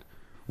Todd.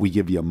 We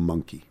give you a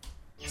monkey.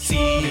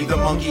 See the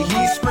monkey,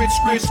 he's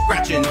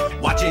scratching,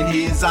 watching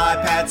his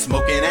iPad,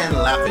 smoking and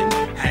laughing,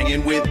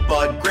 hanging with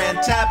Bud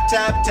Grant,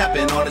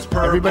 tapping on his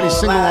purple Everybody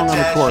sing along on the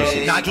attache.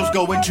 choruses. Nigel's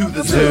going to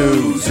the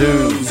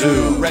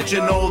zoo.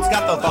 Reginald's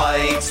got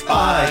the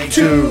spike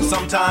too.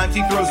 Sometimes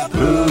he throws his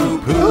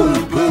poo.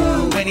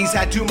 When he's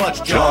had too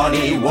much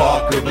Johnny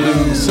Walker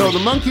blues. So the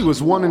monkey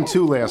was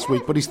 1-2 last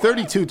week, but he's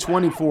 32,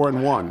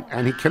 24-1,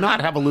 and he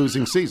cannot have a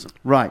losing season.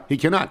 Right. He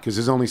cannot because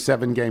there's only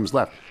 7 games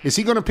left. Is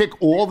he going to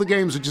pick all the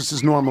games or just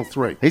his normal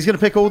 3? He's going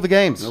to pick all the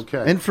games.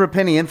 Okay. In for a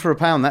penny, in for a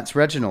pound. That's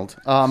Reginald.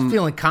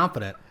 Feeling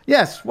confident.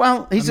 Yes.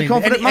 Well, he's a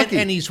confident monkey.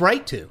 And he's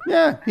right to.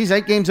 Yeah, he's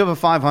 8 games over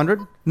 500.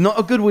 Not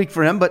a good week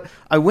for him, but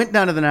I went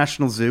down to the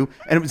National Zoo,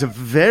 and it was a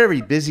very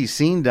busy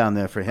scene down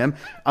there for him.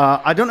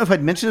 I don't know if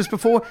I'd mentioned this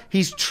before.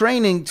 He's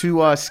training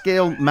to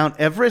scale Mount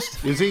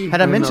Everest. Is he?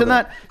 Had I I didn't mentioned know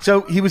that?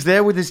 So he was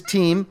there with his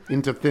team.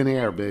 Into thin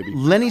air, baby.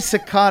 Lenny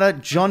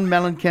Sakata, John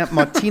Mellencamp,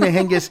 Martina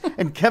Hingis,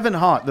 and Kevin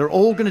Hart. They're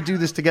all going to do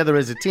this together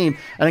as a team,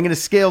 and I'm going to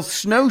scale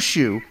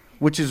Snowshoe,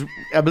 which is,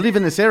 I believe,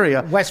 in this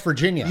area. West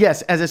Virginia.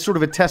 Yes, as a sort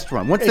of a test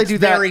run. Once they It's do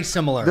that, very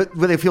similar.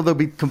 where they feel they'll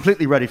be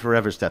completely ready for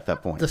Everest at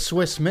that point. The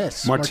Swiss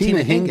Miss. Martina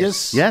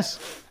Hingis. Yes.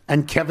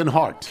 And Kevin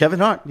Hart. Kevin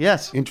Hart,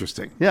 yes.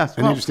 Interesting. Yes,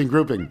 An well- interesting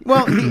grouping.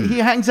 Well, he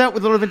hangs out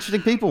with a lot of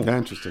interesting people.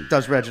 Interesting.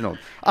 Does Reginald.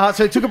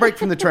 So he took a break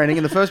from the training,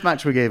 and the first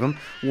match we gave him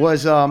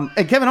was... and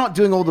Kevin Hart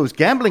doing all those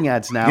gambling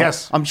ads now.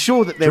 Yes. I'm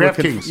sure that they were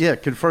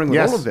DraftKings. conferring with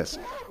Yes. all of this.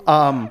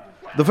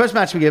 The first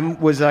match we gave him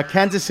was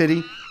Kansas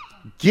City,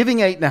 giving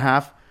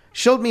 8.5.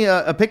 Showed me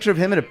a picture of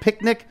him at a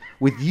picnic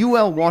with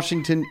UL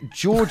Washington,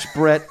 George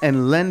Brett,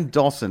 and Len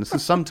Dawson. This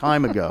was some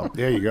time ago.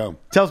 There you go.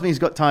 Tells me he's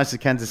got ties to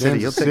Kansas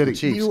City. Kansas He'll take the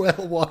City. Chiefs.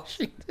 UL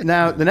Washington.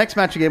 Now, the next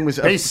match we gave him was...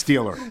 Base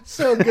stealer.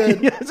 So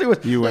good. Yes, it was.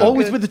 UL.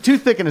 Always with the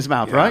toothpick in his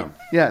mouth, Yeah. right?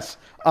 Yes.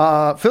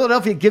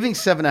 Philadelphia giving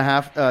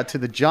 7.5 to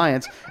the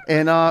Giants.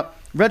 And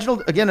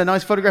Reginald, again, a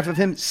nice photograph of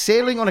him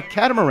sailing on a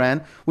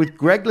catamaran with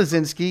Greg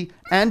Lazinski,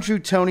 Andrew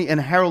Toney, and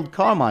Harold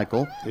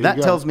Carmichael. you That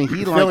go. tells me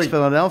he Philly. likes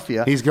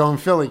Philadelphia. He's going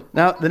Philly.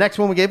 Now, the next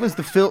one we gave was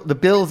the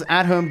Bills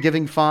at home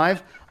giving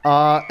 5.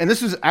 And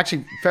this was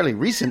actually fairly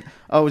recent.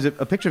 It was a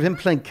picture of him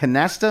playing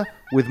canasta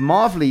with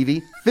Marv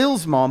Levy,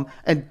 Phil's mom,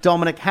 and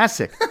Dominic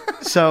Hasek.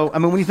 So, I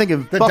mean, when you think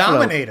of The Buffalo,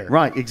 Dominator.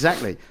 Right,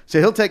 exactly. So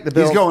he'll take the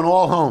Bills. He's going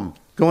all home.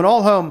 Going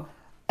all home,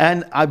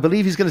 and I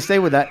believe he's going to stay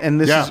with that. And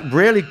this Yeah. is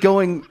rarely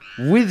going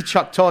with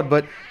Chuck Todd,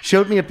 but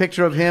showed me a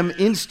picture of him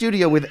in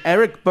studio with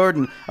Eric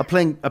Burden,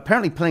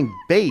 apparently playing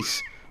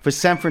bass for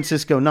San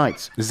Francisco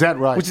Knights. Is that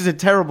right? Which is a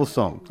terrible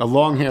song. A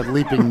long-haired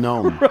leaping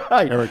gnome.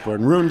 Right. Eric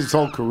Burden. Ruined his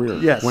whole career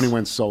Yes. when he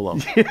went solo.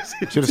 Yes.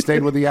 Should have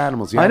stayed with the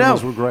Animals. The I know.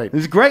 Animals were great. It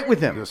was great with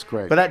him. Just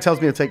great. But that tells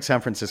me he'll take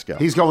San Francisco.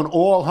 He's going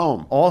all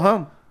home. all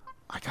home.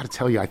 I got to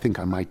tell you, I think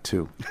I might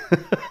too.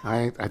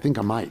 I think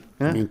I might.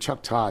 I mean,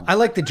 Chuck Todd. I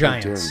like the How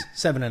dare Giants. you.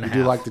 7.5. You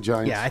do like the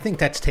Giants? Yeah, I think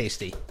that's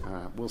tasty.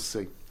 We'll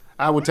see.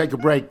 I will take a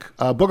break.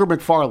 Booger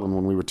McFarland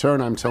when we return.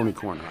 I'm Tony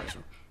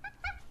Kornheiser.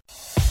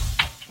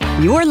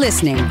 You're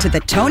listening to The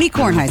Tony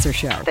Kornheiser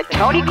Show. The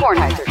Tony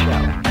Kornheiser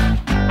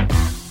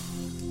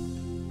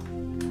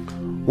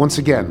Show. Once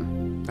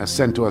again, as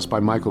sent to us by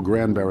Michael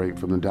Granberry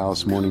from the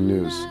Dallas Morning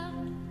News,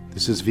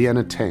 this is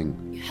Vienna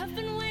Ting.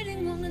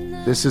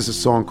 This is a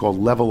song called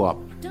Level Up.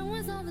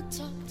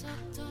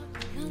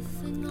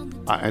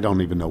 I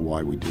don't even know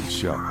why we do the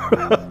show.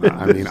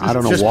 I mean, I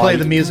don't know just why. Just play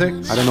the music.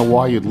 I don't know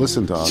why you'd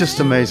listen to us. It's just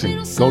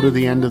amazing. Go to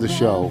the end of the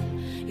show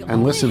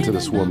and listen to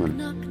this woman.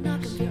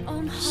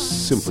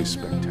 Simply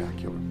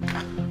spectacular.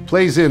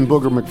 Plays in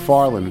Booger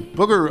McFarland.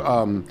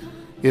 Booger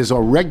is a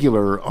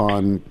regular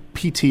on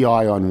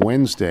PTI on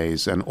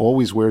Wednesdays and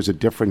always wears a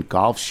different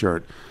golf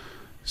shirt.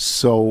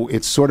 So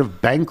it's sort of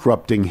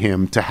bankrupting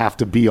him to have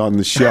to be on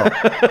the show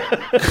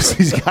because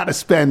he's got to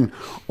spend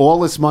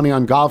all this money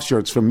on golf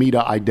shirts for me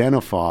to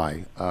identify,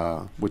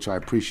 which I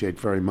appreciate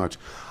very much.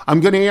 I'm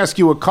going to ask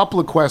you a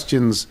couple of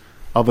questions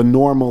of a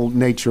normal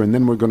nature, and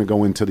then we're going to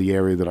go into the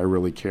area that I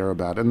really care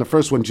about. And the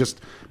first one, just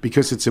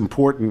because it's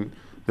important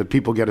that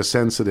people get a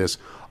sense of this.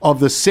 Of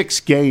the 6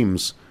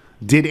 games,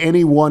 did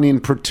anyone in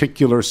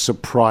particular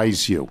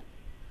surprise you?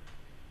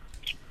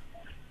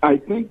 I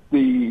think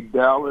the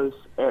Dallas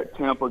at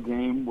Tampa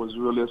game was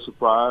really a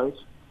surprise.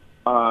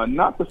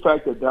 Not the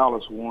fact that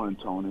Dallas won,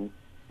 Tony.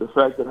 The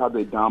fact that how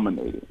they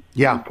dominated.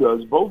 Yeah.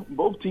 Because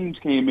both teams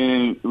came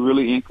in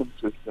really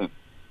inconsistent.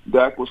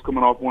 Dak was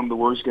coming off one of the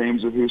worst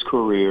games of his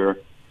career.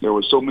 There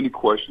were so many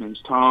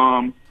questions.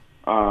 Tom,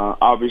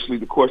 obviously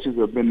the questions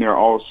have been there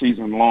all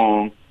season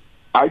long.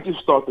 I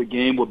just thought the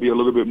game would be a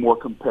little bit more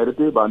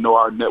competitive. I know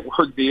our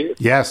network did.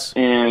 Yes.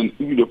 And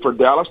for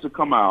Dallas to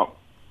come out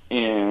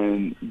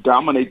and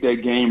dominate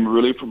that game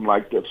really from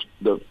like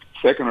the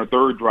second or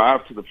third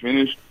drive to the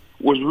finish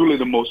was really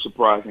the most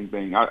surprising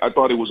thing. I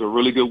thought it was a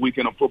really good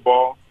weekend of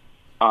football.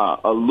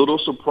 A little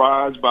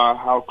surprised by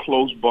how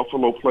close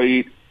Buffalo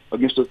played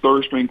against the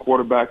third-string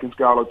quarterback in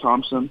Skylar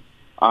Thompson.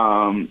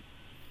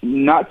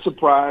 Not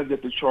surprised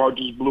that the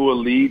Chargers blew a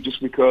lead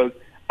just because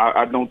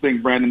I don't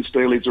think Brandon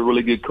Staley is a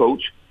really good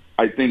coach.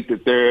 I think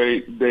that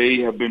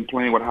they have been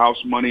playing with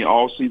house money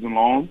all season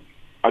long.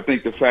 I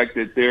think the fact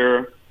that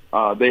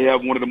they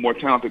have one of the more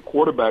talented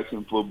quarterbacks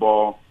in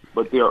football,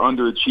 but they're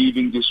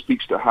underachieving just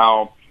speaks to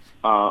how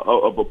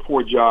of a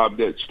poor job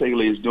that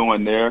Staley is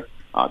doing there.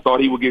 I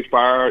thought he would get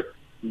fired.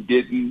 He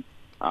didn't.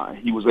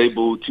 He was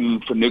able to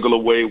finagle a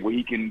way where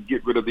he can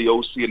get rid of the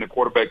OC and the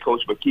quarterback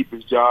coach but keep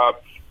his job.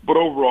 But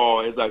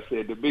overall, as I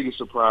said, the biggest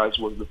surprise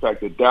was the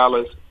fact that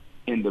Dallas,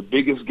 in the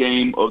biggest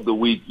game of the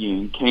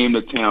weekend, came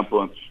to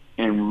Tampa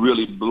and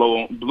really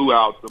blew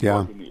out the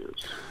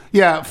Buccaneers.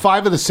 Yeah,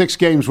 5 of the 6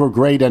 games were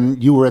great,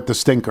 and you were at the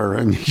stinker.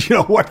 And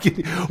what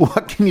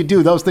can you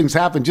do? Those things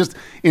happen. Just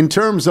in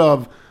terms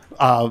of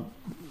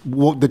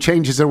the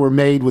changes that were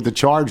made with the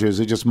Chargers,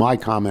 it's just my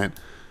comment.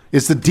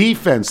 It's the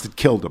defense that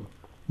killed them.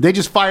 They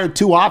just fired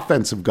 2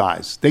 offensive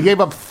guys. They gave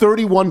up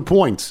 31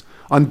 points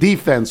on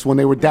defense when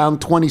they were down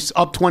up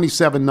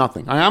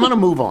 27-0. I'm going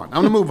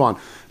to move on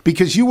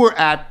because you were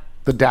at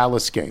the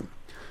Dallas game.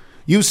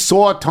 You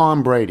saw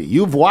Tom Brady.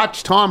 You've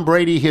watched Tom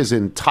Brady his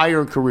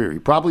entire career. You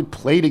probably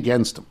played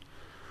against him.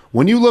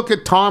 When you look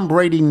at Tom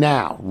Brady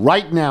now,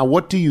 right now,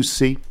 what do you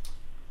see?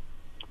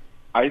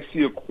 I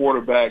see a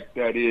quarterback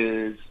that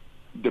is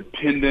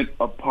dependent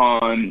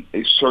upon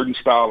a certain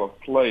style of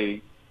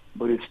play,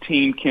 but his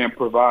team can't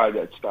provide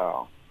that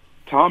style.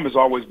 Tom has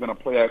always been a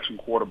play-action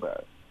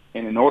quarterback.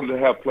 And in order to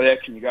have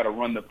play-action, you got to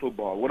run the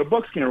football. Well, the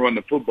Bucs can't run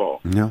the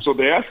football. Yeah. So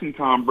they're asking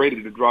Tom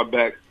Brady to drop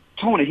back.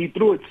 Tony, he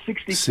threw it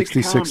 66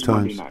 times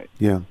Monday night.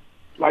 Yeah.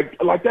 Like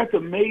that's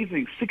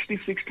amazing.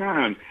 66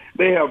 times.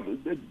 They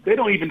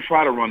don't even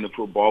try to run the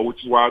football,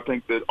 which is why I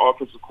think that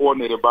offensive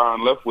coordinator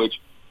Byron Leftwich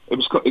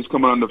is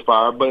coming under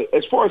fire. But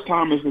as far as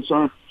Tom is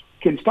concerned,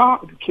 can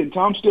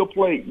Tom still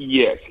play?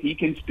 Yes, he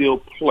can still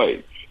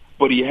play.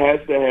 But he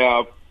has to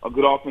have a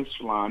good offensive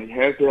line. He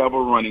has to have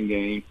a running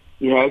game.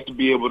 He has to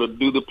be able to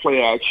do the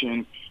play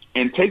action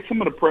and take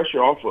some of the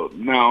pressure off of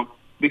him. Now,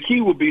 the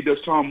key will be, does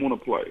Tom want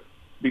to play?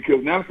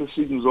 Because now that the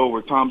season's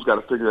over, Tom's got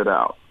to figure it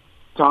out.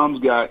 Tom's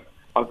got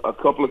a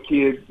couple of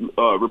kids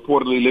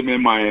reportedly living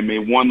in Miami,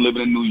 one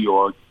living in New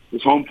York.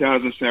 His hometown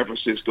is in San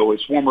Francisco.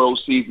 His former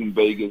OC's in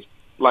Vegas.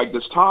 Like,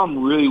 does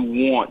Tom really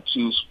want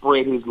to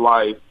spread his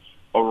life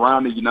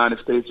around the United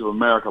States of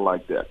America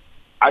like that?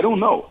 I don't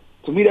know.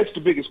 To me, that's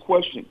the biggest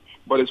question.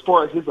 But as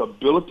far as his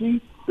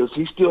ability, does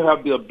he still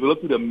have the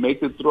ability to make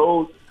the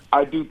throws?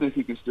 I do think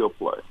he can still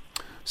play.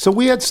 So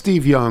we had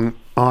Steve Young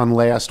on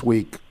last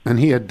week, and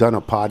he had done a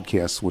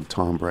podcast with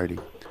Tom Brady.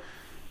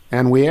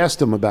 And we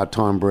asked him about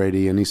Tom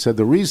Brady, and he said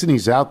the reason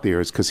he's out there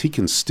is because he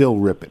can still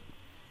rip it.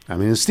 I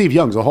mean, Steve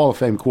Young's a Hall of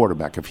Fame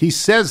quarterback. If he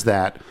says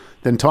that,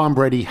 then Tom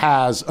Brady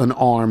has an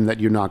arm that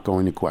you're not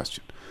going to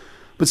question.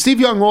 But Steve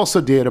Young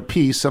also did a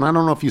piece, and I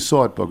don't know if you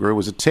saw it, Booger. It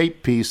was a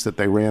tape piece that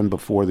they ran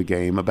before the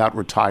game about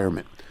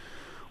retirement,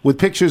 with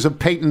pictures of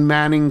Peyton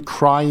Manning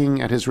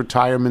crying at his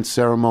retirement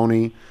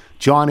ceremony,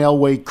 John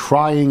Elway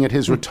crying at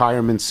his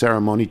retirement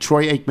ceremony,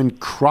 Troy Aikman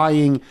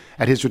crying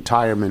at his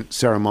retirement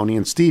ceremony,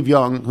 and Steve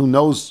Young, who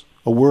knows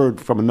a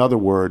word from another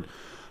word,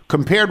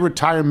 compared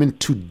retirement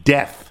to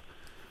death.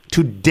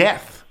 To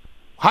death.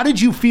 How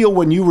did you feel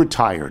when you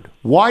retired?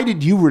 Why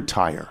did you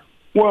retire?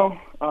 Well,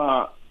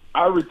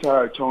 I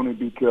retired, Tony,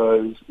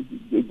 because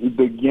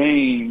the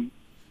game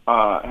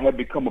had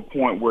become a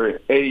point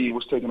where, A, it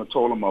was taking a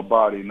toll on my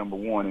body, number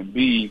one, and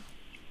B,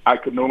 I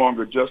could no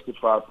longer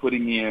justify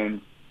putting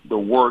in the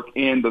work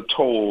and the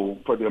toll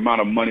for the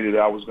amount of money that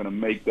I was going to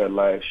make that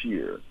last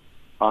year.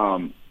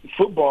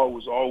 Football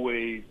was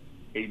always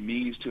a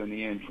means to an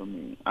end for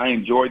me. I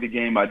enjoyed the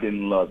game. I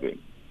didn't love it.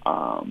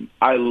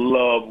 I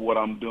love what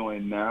I'm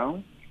doing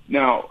now.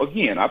 Now,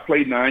 again, I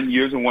played 9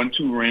 years and won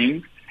 2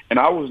 rings, and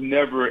I was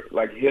never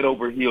like head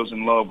over heels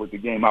in love with the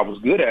game. I was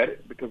good at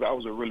it because I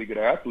was a really good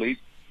athlete.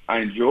 I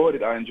enjoyed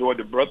it. I enjoyed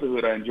the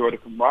brotherhood. I enjoyed the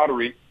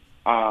camaraderie.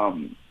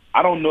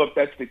 I don't know if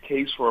that's the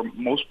case for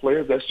most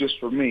players. That's just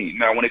for me.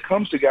 Now, when it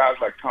comes to guys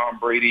like Tom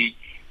Brady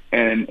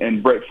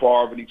and Brett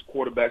Favre and these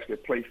quarterbacks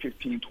that play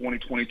 15, 20,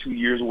 22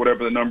 years or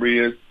whatever the number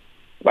is,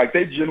 like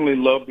they generally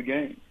love the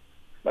game.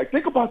 Like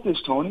think about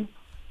this, Tony.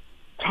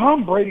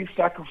 Tom Brady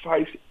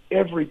sacrificed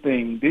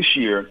everything this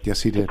year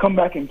to come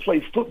back and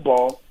play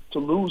football to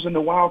lose in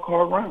the wild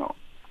card round.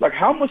 Like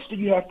how much do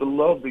you have to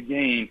love the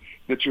game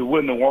that you're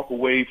willing to walk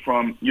away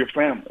from your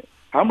family?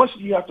 How much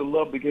do you have to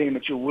love the game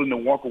that you're willing to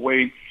walk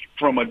away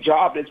from a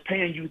job that's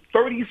paying you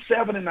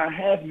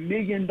 $37.5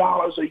 million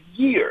a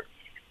year?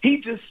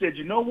 He just said,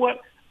 you know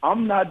what?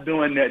 I'm not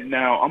doing that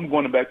now. I'm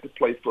going back to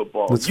play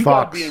football. You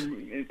got to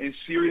be in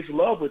serious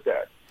love with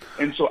that.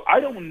 And so I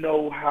don't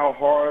know how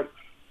hard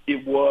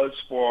it was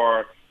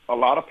for a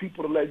lot of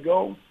people to let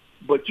go,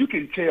 but you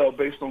can tell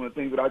based on the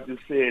things that I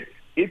just said,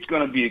 it's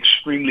going to be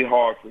extremely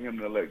hard for him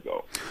to let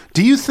go.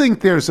 Do you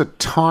think there's a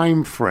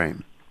time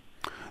frame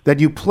that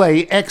you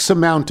play X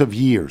amount of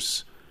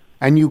years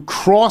and you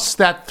cross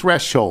that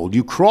threshold,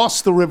 you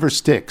cross the river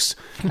Styx,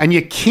 and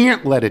you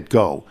can't let it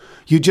go?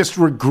 You just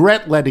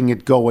regret letting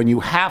it go and you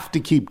have to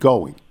keep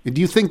going.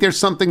 Do you think there's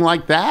something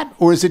like that,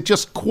 or is it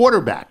just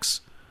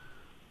quarterbacks?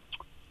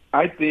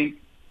 I think,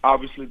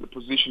 obviously, the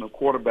position of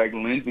quarterback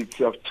lends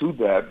itself to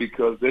that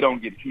because they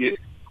don't get hit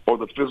or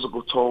the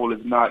physical toll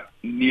is not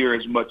near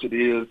as much as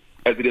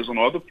it is on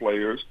other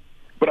players.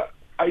 But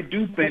I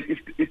do think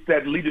it's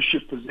that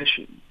leadership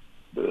position.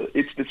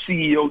 It's the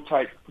CEO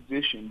type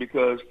position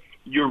because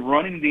you're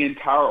running the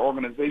entire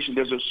organization.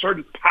 There's a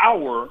certain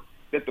power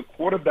that the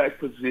quarterback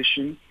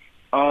position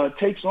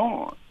takes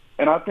on.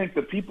 And I think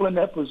the people in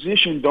that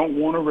position don't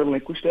want to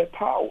relinquish that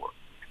power.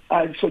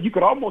 So you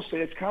could almost say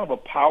it's kind of a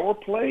power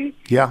play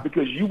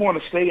because you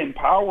want to stay in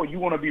power. You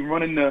want to be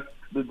running the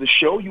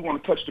show. You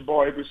want to touch the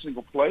ball every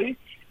single play.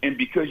 And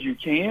because you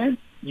can,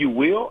 you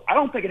will. I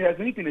don't think it has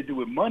anything to do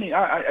with money.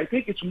 I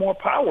think it's more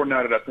power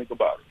now that I think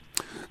about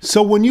it.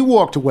 So when you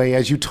walked away,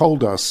 as you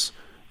told us,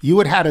 you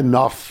had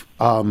enough.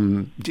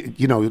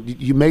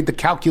 You made the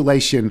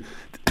calculation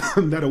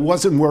that it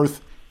wasn't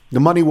worth, the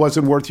money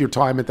wasn't worth your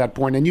time at that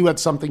point, and you had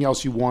something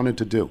else you wanted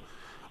to do.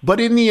 But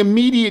in the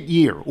immediate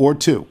year or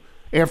two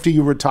after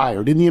you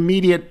retired, in the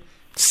immediate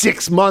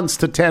 6 months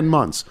to 10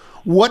 months,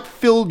 what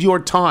filled your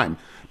time?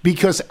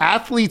 Because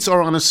athletes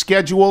are on a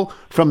schedule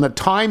from the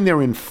time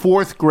they're in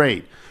 4th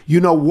grade. You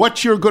know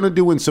what you're going to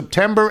do in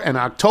September and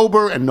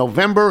October and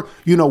November.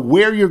 You know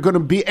where you're going to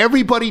be.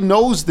 Everybody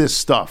knows this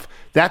stuff.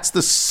 That's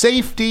the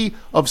safety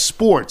of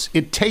sports.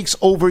 It takes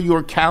over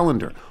your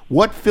calendar.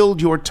 What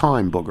filled your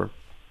time, Booger?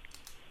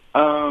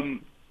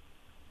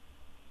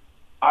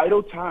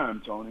 Idle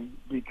time, Tony,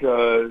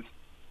 because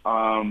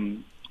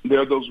there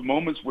are those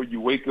moments where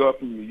you wake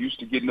up and you're used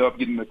to getting up,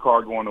 getting in the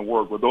car, going to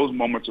work. Well, those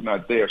moments are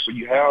not there. So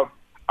you have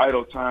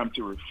idle time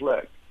to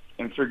reflect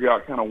and figure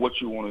out kind of what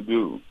you want to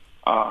do.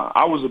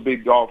 I was a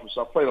big golfer,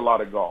 so I played a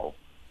lot of golf.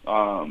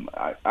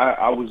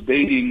 I was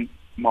dating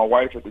my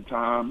wife at the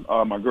time,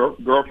 my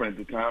girlfriend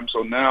at the time.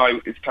 So now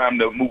it's time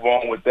to move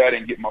on with that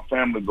and get my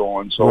family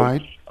going.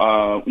 So,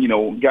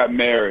 got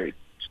married,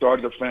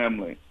 started a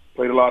family,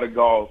 played a lot of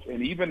golf.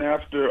 And even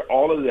after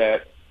all of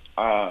that,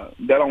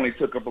 that only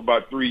took up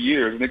about 3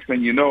 years. Next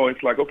thing you know,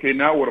 it's like, okay,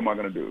 now what am I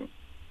going to do?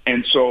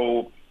 And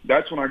so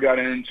that's when I got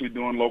into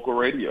doing local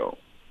radio.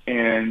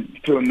 And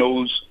filling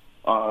those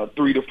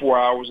 3 to 4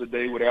 hours a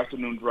day with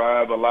afternoon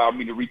drive allowed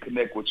me to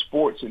reconnect with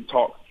sports and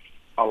talk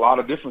a lot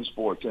of different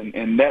sports.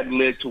 And that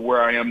led to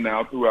where I am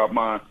now throughout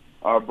my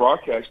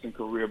broadcasting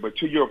career. But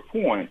to your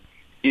point,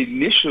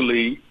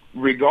 initially,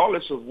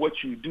 regardless of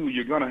what you do,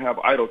 you're going to have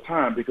idle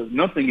time because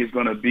nothing is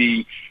going to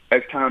be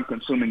as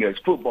time-consuming as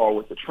football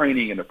with the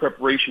training and the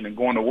preparation and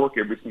going to work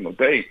every single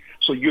day.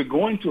 So you're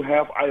going to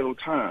have idle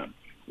time.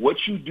 What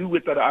you do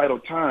with that idle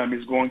time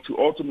is going to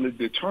ultimately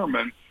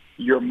determine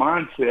your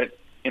mindset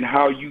and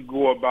how you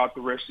go about the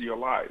rest of your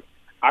life.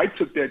 I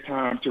took that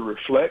time to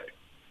reflect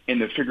and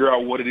to figure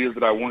out what it is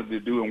that I wanted to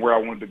do and where I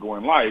wanted to go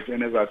in life.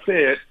 And as I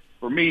said,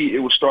 for me, it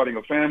was starting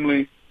a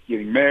family,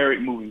 getting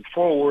married, moving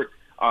forward,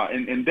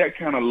 and that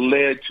kind of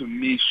led to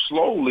me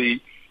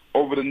slowly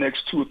over the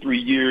next 2 or 3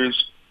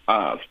 years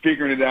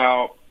figuring it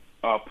out,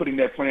 putting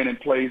that plan in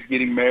place,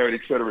 getting married,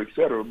 et cetera, et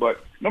cetera.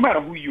 But no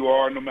matter who you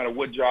are, no matter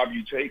what job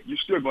you take, you're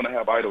still going to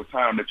have idle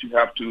time that you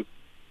have to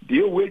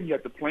deal with, and you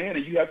have to plan,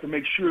 and you have to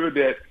make sure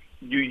that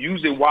you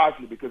use it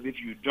wisely, because if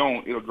you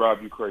don't, it'll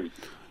drive you crazy.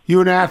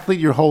 You're an athlete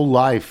your whole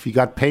life. You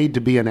got paid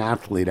to be an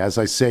athlete. As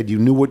I said, you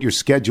knew what your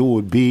schedule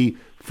would be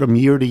from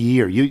year to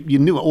year. You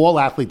knew, all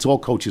athletes, all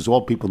coaches,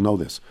 all people know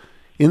this.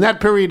 In that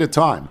period of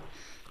time,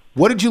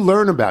 what did you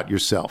learn about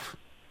yourself?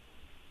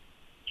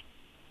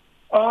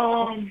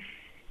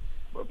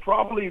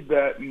 Probably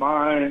that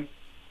my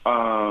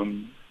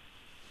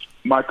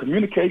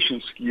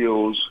communication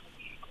skills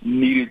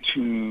needed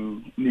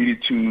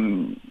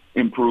to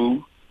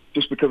improve,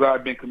 just because I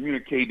had been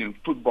communicating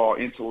football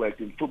intellect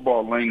and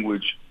football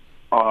language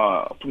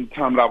from the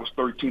time that I was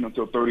 13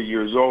 until 30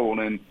 years old,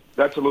 and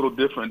that's a little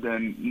different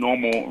than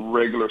normal,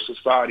 regular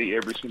society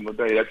every single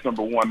day. That's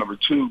number one. Number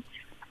two,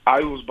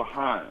 I was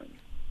behind.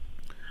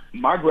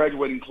 My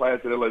graduating class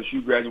at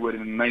LSU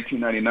graduated in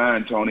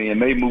 1999, Tony,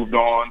 and they moved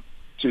on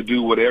to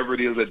do whatever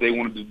it is that they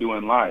wanted to do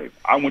in life.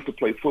 I went to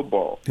play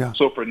football. Yeah.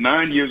 So for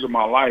 9 years of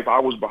my life, I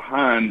was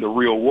behind the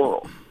real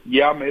world.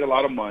 Yeah, I made a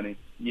lot of money.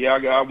 Yeah,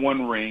 I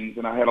won rings,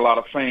 and I had a lot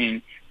of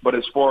fame. But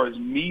as far as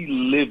me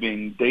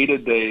living day to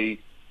day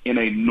in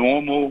a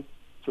normal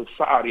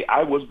society,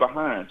 I was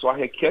behind. So I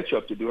had catch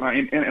up to do.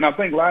 And I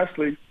think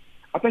lastly,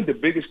 I think the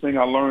biggest thing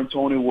I learned,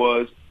 Tony,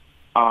 was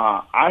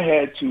I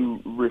had to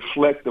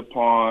reflect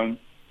upon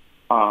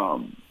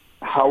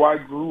how I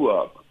grew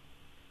up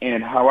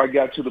and how I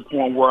got to the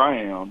point where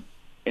I am.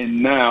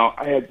 And now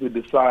I had to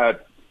decide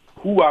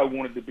who I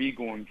wanted to be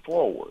going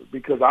forward,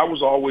 because I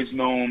was always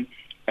known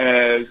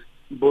as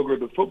Booger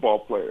the football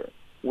player.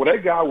 Well,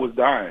 that guy was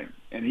dying,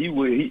 and he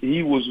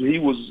was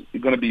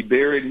going to be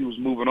buried. He was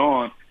moving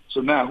on. So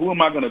now, who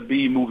am I going to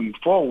be moving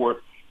forward?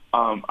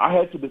 I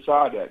had to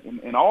decide that,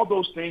 and all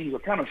those things are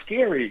kind of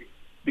scary,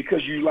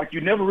 because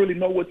you never really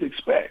know what to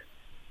expect.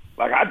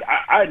 Like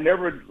I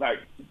never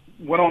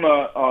went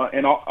on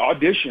an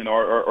audition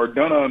or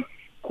done a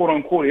quote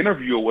unquote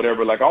interview or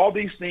whatever. Like all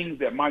these things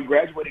that my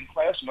graduating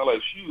class from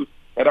LSU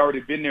had already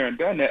been there and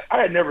done that. I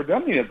had never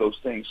done any of those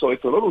things. So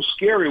it's a little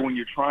scary when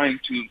you're trying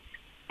to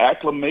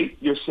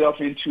acclimate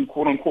yourself into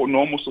quote unquote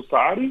normal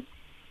society.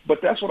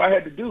 But that's what I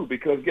had to do,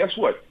 because guess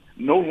what?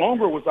 No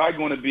longer was I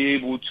going to be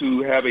able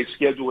to have a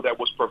schedule that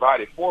was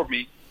provided for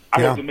me.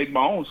 I had to make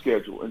my own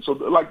schedule. And so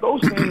like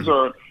those things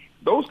are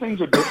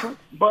different.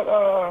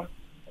 But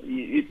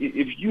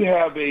if you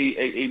have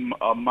a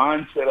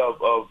mindset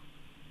of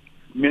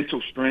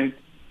mental strength,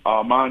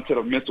 mindset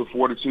of mental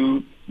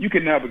fortitude, you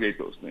can navigate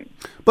those things.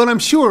 But I'm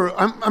sure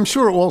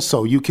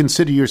also you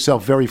consider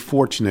yourself very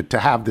fortunate to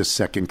have this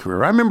second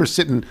career. I remember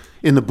sitting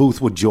in the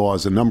booth with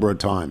Jaws a number of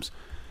times,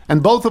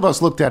 and both of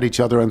us looked at each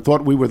other and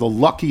thought we were the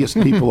luckiest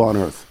people on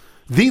earth.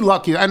 The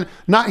luckiest. And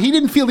he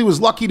didn't feel he was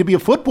lucky to be a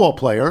football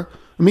player.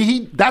 I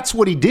mean, that's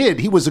what he did.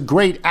 He was a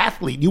great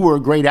athlete. You were a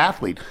great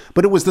athlete.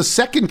 But it was the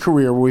second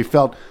career where we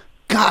felt,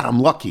 God,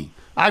 I'm lucky.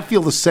 I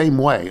feel the same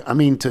way. I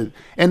mean, to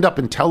end up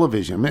in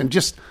television, man,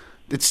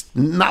 it's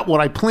not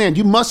what I planned.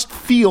 You must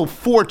feel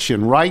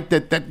fortune, right?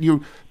 That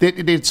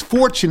it's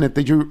fortunate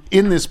that you're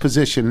in this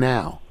position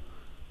now.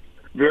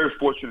 Very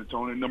fortunate,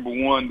 Tony. Number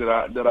one,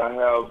 that I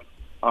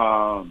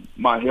have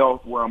my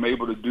health, where I'm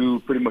able to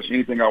do pretty much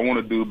anything I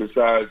want to do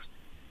besides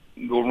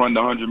go run the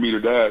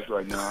 100-meter dash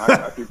right now.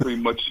 I can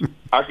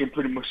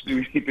pretty much do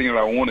anything that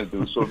I want to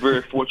do. So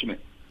very fortunate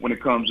when it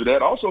comes to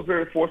that. Also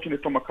very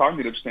fortunate from a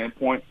cognitive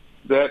standpoint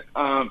that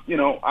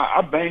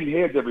I banged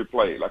heads every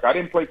play. Like I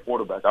didn't play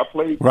quarterback. I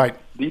played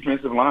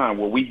defensive line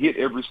where we hit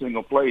every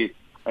single play.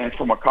 And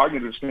from a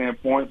cognitive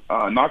standpoint,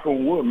 knock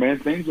on wood, man,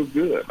 things are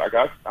good. Like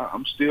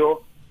I'm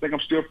still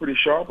pretty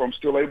sharp. I'm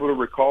still able to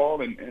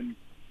recall and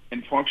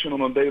function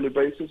on a daily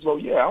basis. So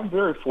yeah, I'm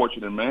very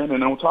fortunate, man.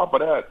 And on top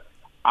of that,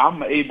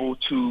 I'm able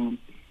to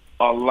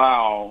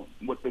allow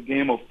what the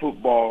game of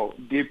football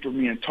did for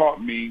me and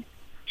taught me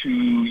to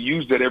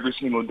use that every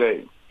single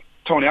day.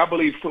 Tony, I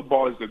believe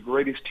football is the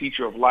greatest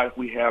teacher of life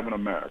we have in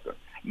America.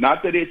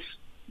 Not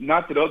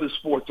that other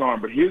sports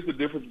aren't, but here's the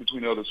difference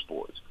between other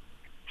sports.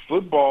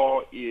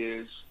 Football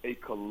is a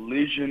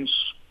collision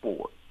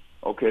sport.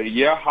 Okay,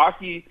 yeah,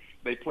 hockey,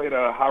 they play at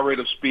a high rate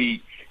of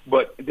speed,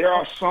 but there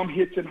are some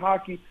hits in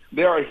hockey.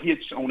 There are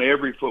hits on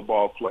every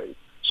football play.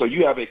 So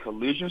you have a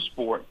collision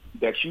sport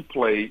that you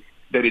play,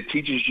 that it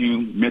teaches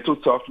you mental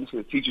toughness.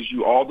 It teaches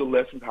you all the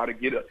lessons, how to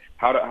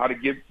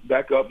get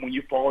back up when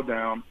you fall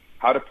down,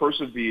 how to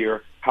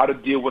persevere, how to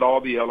deal with all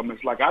the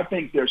elements. Like I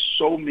think there's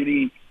so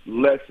many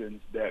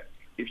lessons that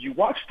if you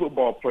watch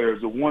football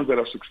players, the ones that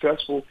are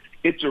successful,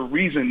 it's a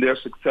reason they're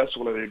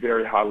successful at a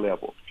very high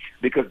level,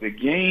 because the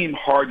game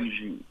hardens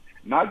you,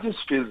 not just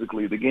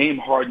physically, the game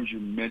hardens you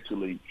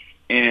mentally.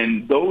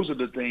 And those are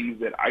the things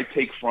that I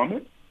take from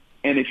it.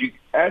 And if you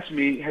ask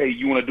me, hey,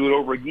 you want to do it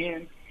over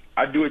again,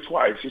 I'd do it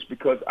twice, just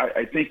because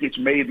I think it's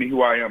made me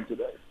who I am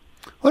today.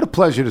 What a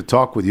pleasure to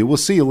talk with you. We'll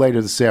see you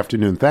later this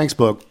afternoon. Thanks,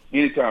 Boog.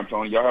 Anytime,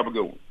 Tony. Y'all have a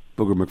good one.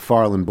 Booger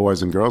McFarland,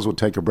 boys and girls. We'll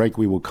take a break.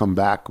 We will come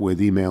back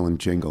with Email and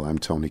Jingle. I'm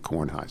Tony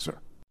Kornheiser.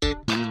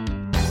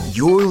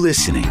 You're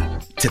listening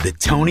to The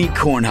Tony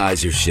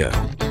Kornheiser Show.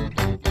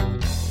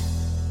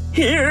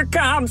 Here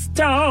comes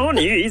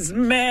Tony's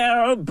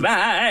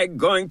mailbag,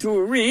 going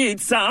to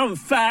read some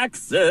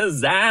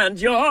faxes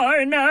and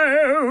your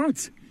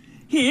notes.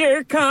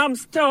 Here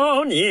comes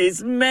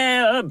Tony's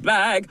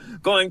mailbag,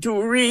 going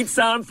to read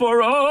some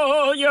for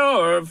all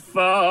your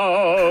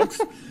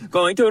folks.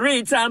 Going to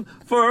read some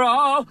for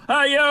all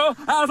your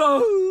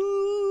folks.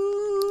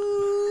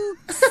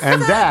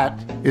 And that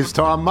is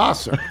Tom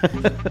Masser,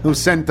 who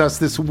sent us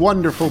this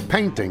wonderful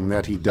painting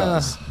that he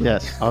does.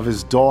 Yes. Of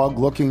his dog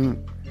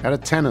looking at a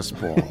tennis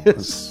ball.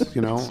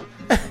 You know,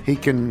 he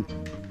can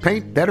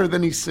paint better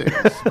than he sings.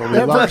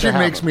 That version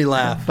makes me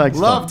laugh. Thanks,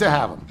 Love Tom. to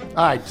have him.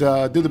 All right,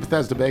 do the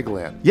Bethesda Bagel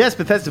ad. Yes,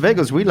 Bethesda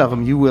Bagels. We love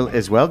them. You will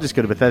as well. Just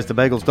go to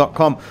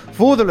BethesdaBagels.com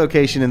for the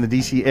location in the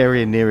D.C.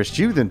 area nearest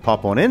you. Then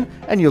pop on in,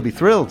 and you'll be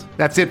thrilled.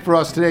 That's it for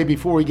us today.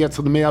 Before we get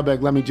to the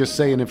mailbag, let me just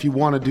say, and if you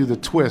want to do the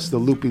twist, the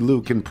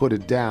loopy-loo can put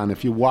it down.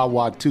 If you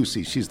wah-wah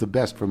Tusi, she's the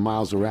best for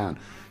miles around.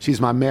 She's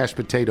my mashed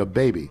potato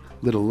baby,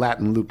 little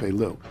Latin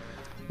loopy-loo.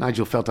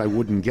 Nigel felt I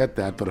wouldn't get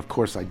that, but of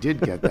course I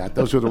did get that.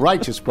 Those were the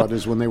Righteous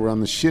Brothers when they were on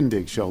the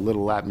Shindig show,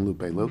 Little Latin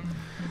Lupe-Lou.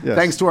 Yes.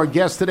 Thanks to our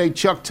guests today,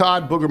 Chuck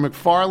Todd, Booger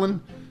McFarlane.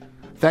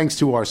 Thanks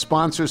to our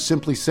sponsors,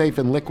 Simply Safe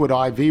and Liquid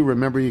IV.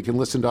 Remember, you can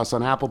listen to us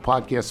on Apple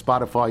Podcasts,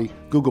 Spotify,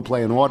 Google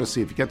Play, and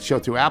Odyssey. If you get the show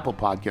through Apple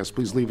Podcasts,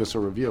 please leave us a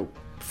review.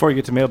 Before we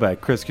get to mailbag,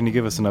 Chris, can you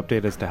give us an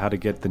update as to how to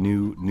get the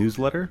new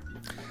newsletter?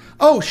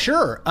 Oh,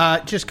 sure.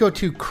 Just go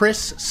to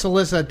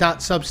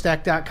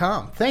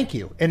chrissaliza.substack.com. Thank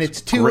you. And it's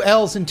two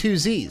L's and two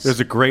Z's. There's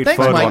a great Thanks,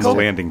 photo Michael. on the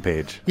landing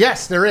page.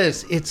 Yes, there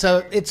is. It's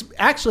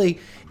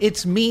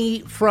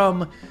me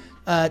from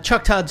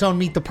Chuck Todd's own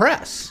Meet the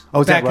Press Oh,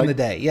 is that back in right? the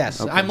day.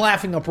 Yes. Okay. I'm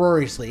laughing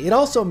uproariously. It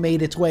also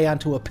made its way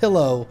onto a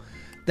pillow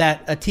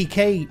that a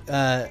TK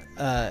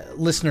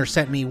listener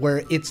sent me,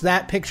 where it's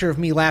that picture of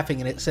me laughing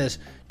and it says,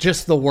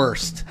 "Just the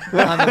worst"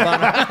 on the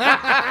bottom.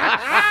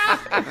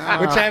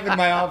 Which I have in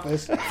my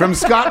office. From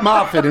Scott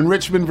Moffat in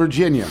Richmond,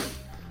 Virginia.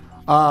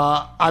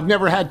 I've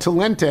never had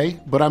Talente,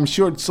 but I'm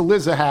sure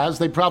Saliza has.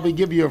 They probably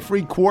give you a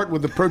free quart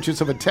with the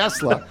purchase of a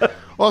Tesla.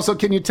 Also,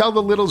 can you tell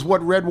the littles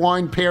what red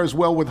wine pairs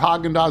well with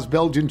Haagen-Dazs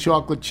Belgian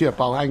chocolate chip?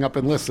 I'll hang up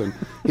and listen.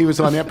 He was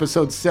on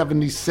episode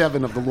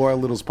 77 of the Loyal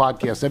Littles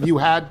podcast. Have you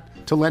had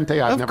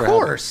Talente? I've never had it.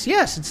 Of course,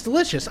 yes, it's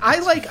delicious. I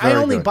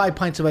only buy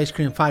pints of ice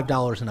cream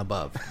 $5 and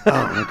above.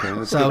 Oh, okay.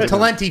 That's So good.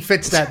 Talenti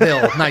fits that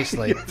bill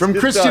nicely. From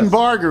Christian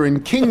Barger in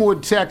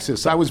Kingwood,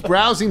 Texas. I was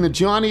browsing the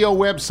Johnny O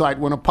website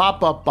when a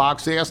pop-up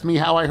box asked me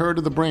how I heard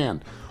of the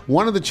brand.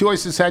 One of the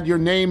choices had your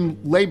name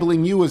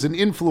labeling you as an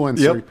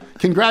influencer. Yep.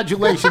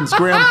 Congratulations,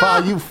 Grandpa.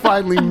 You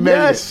finally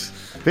made it.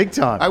 Big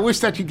time. I wish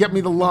that you'd get me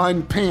the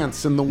line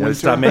pants in the winter.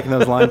 Stop making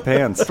those line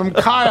pants. From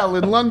Kyle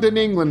in London,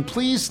 England.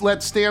 Please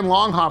let Stan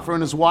Longhofer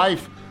and his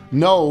wife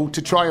know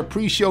to try a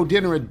pre-show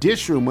dinner at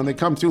Dish Room when they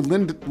come through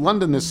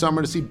London this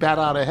summer to see Bat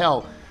Out of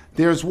Hell.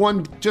 There's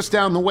one just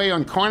down the way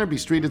on Carnaby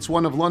Street. It's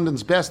one of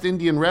London's best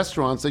Indian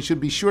restaurants. They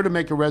should be sure to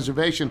make a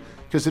reservation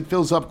because it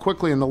fills up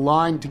quickly and the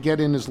line to get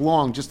in is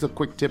long. Just a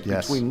quick tip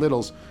between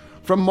littles.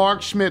 From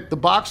Mark Schmidt, the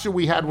boxer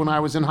we had when I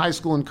was in high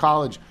school and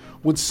college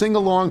would sing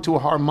along to a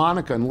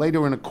harmonica and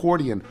later an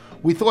accordion.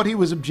 We thought he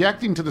was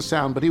objecting to the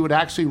sound, but he would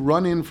actually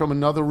run in from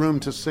another room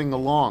to sing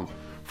along.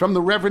 From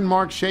the Reverend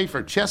Mark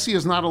Schaefer, Chessie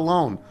is not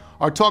alone.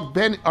 Our dog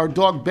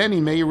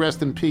Benny, may he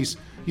rest in peace,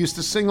 used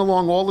to sing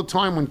along all the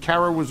time when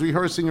Kara was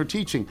rehearsing or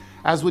teaching.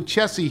 As with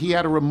Chessie, he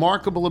had a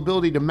remarkable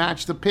ability to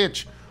match the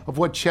pitch of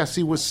what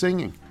Chessie was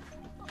singing.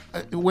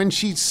 When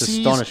she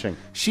sees... astonishing.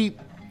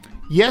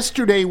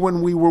 Yesterday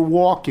when we were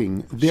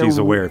walking... She's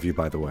aware of you,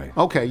 by the way.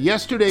 Okay,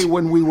 yesterday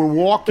when we were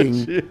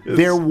walking,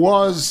 there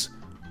was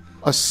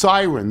a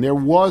siren. There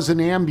was an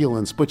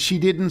ambulance, but she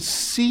didn't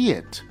see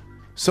it.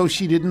 So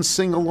she didn't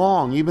sing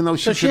along, even though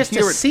she So could she has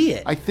hear to it. see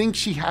it. I think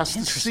she has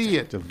to see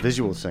it. A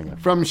visual singer.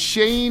 From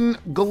Shane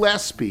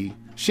Gillespie.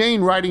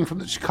 Shane writing from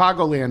the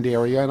Chicagoland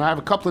area, and I have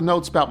a couple of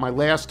notes about my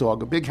last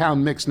dog, a big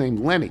hound mix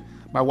named Lenny.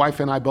 My wife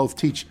and I both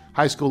teach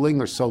high school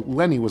English, so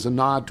Lenny was a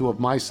nod to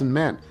Of Mice and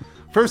Men.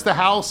 First, the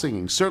howl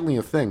singing, certainly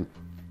a thing.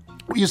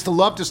 We used to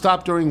love to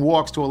stop during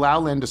walks to allow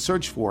Len to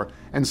search for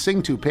and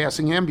sing to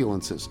passing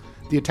ambulances.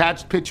 The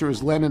attached picture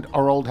is Len at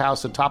our old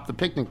house atop the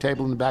picnic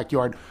table in the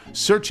backyard,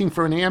 searching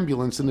for an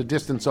ambulance in the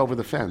distance over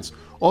the fence.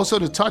 Also,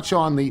 to touch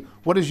on the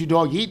What Is Your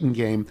Dog Eatin'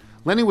 game,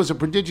 Lenny was a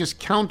prodigious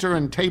counter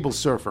and table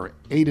surfer,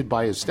 aided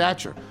by his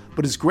stature.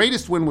 But his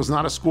greatest win was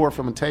not a score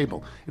from a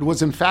table. It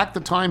was, in fact,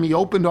 the time he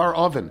opened our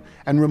oven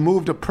and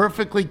removed a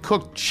perfectly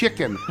cooked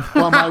chicken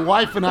while my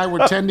wife and I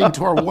were tending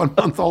to our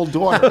 1-month-old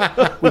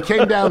daughter. We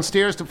came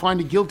downstairs to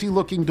find a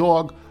guilty-looking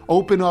dog,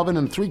 open oven,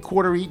 and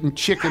 3/4 eaten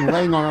chicken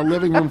laying on our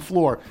living room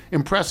floor.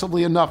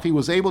 Impressively enough, he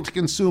was able to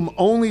consume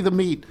only the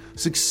meat,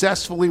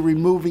 successfully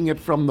removing it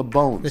from the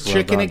bones. The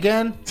chicken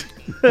again?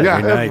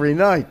 Yeah. Every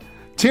night.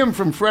 Tim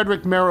from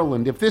Frederick,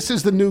 Maryland. If this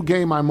is the new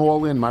game, I'm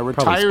all in. My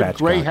retired Spatchcock.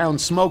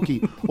 greyhound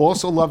Smokey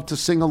also loved to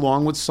sing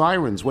along with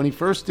sirens. When he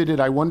first did it,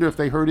 I wonder if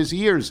they hurt his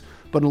ears,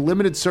 but a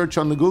limited search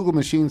on the Google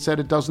machine said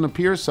it doesn't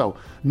appear so.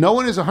 No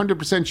one is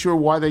 100% sure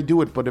why they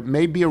do it, but it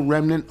may be a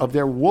remnant of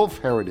their wolf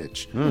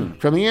heritage.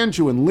 From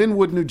Andrew in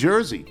Linwood, New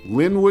Jersey.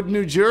 Linwood,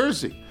 New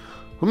Jersey.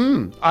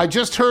 I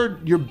just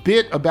heard your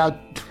bit about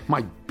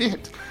my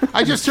bit.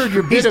 I just heard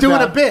your bit He's doing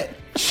about a bit.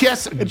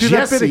 Jesse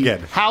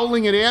again.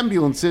 howling at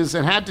ambulances,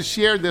 and had to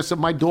share this of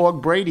my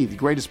dog Brady, the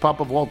greatest pup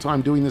of all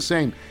time, doing the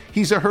same.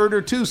 He's a herder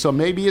too, so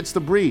maybe it's the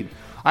breed.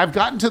 I've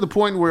gotten to the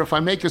point where if I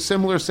make a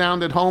similar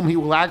sound at home, he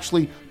will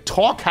actually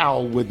talk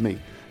howl with me.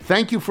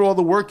 Thank you for all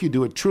the work you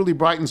do. It truly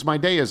brightens my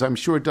day, as I'm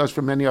sure it does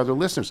for many other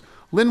listeners.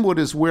 Linwood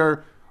is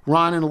where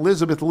Ron and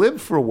Elizabeth lived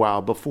for a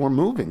while before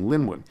moving.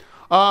 Linwood.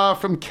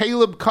 From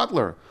Caleb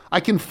Cutler. I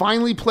can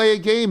finally play a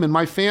game. In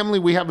my family,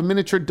 we have a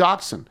miniature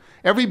dachshund.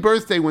 Every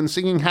birthday when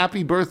singing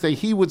happy birthday,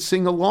 he would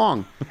sing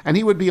along. And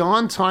he would be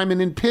on time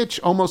and in pitch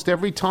almost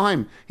every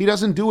time. He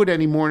doesn't do it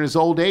anymore in his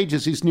old age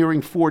as he's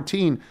nearing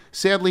 14.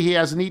 Sadly, he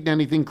hasn't eaten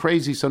anything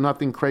crazy, so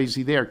nothing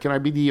crazy there. Can I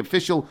be the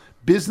official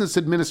business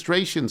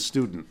administration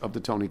student of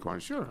the Tony Corner?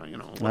 Sure, you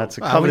know. That's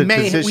a coveted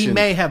position. We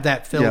may have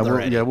that filled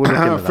already. We'll look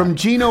into that. From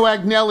Gino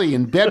Agnelli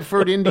in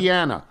Bedford,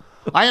 Indiana.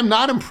 I am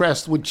not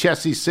impressed with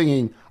Chessie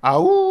singing,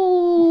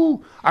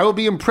 "Ow." I will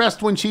be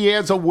impressed when she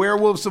adds a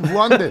Werewolves of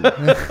London.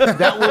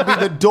 That will be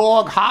the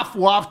dog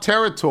Hoff-Waff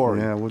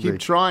territory. Yeah, Keep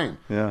trying.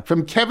 Yeah.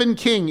 From Kevin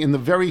King in the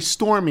very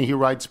stormy, he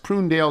writes,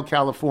 Prunedale,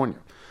 California.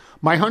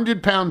 My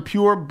 100-pound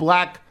pure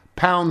black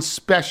pound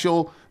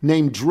special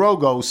named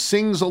Drogo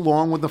sings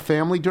along with the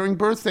family during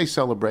birthday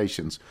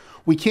celebrations.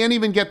 We can't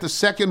even get the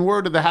second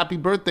word of the happy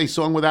birthday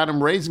song without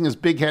him raising his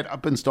big head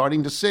up and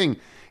starting to sing.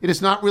 It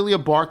is not really a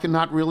bark and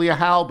not really a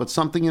howl, but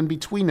something in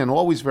between, and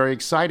always very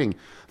exciting.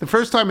 The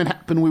first time it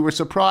happened, we were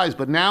surprised,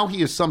 but now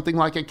he is something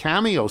like a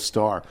cameo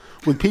star,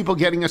 with people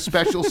getting a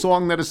special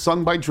song that is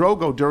sung by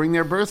Drogo during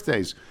their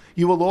birthdays.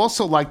 You will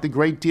also like the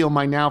great deal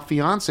my now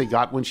fiancée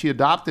got when she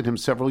adopted him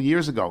several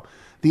years ago.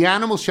 The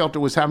animal shelter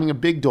was having a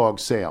big dog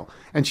sale,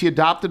 and she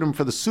adopted him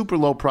for the super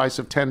low price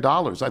of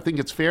 $10. I think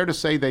it's fair to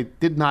say they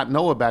did not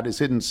know about his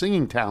hidden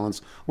singing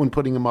talents when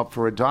putting him up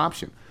for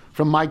adoption.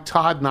 From Mike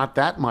Todd, not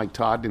that Mike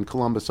Todd, in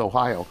Columbus,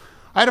 Ohio.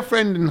 I had a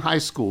friend in high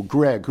school,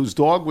 Greg, whose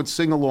dog would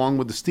sing along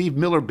with the Steve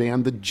Miller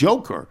Band, The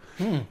Joker.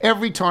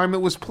 Every time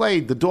it was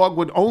played, the dog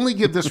would only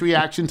give this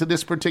reaction to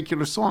this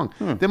particular song.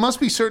 There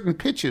must be certain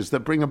pitches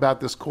that bring about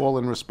this call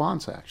and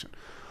response action.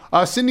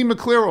 Cindy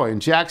McCleroy in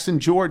Jackson,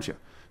 Georgia.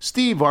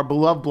 Steve, our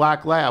beloved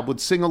black lab, would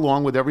sing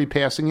along with every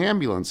passing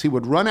ambulance. He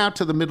would run out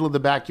to the middle of the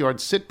backyard,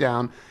 sit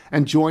down,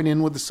 and join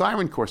in with the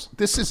siren chorus.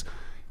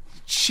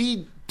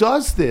 She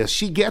does this.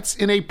 She gets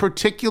in a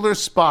particular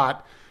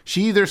spot.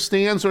 She either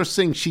stands or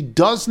sings. She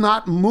does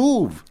not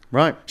move.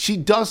 Right. She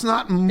does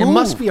not move. It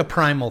must be a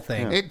primal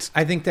thing. Yeah.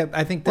 I think the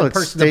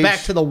it's the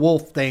back to the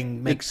wolf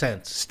thing makes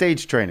sense.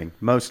 Stage training,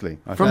 mostly.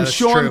 From That's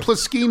Sean true.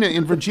 Plaskina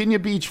in Virginia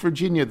Beach,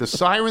 Virginia, the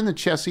siren that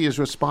Chessie is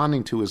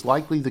responding to is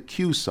likely the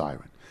Q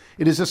siren.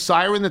 It is a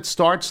siren that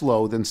starts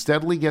low, then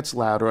steadily gets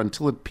louder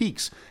until it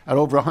peaks at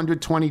over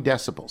 120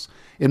 decibels.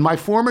 In my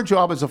former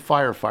job as a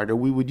firefighter,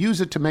 we would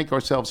use it to make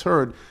ourselves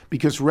heard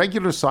because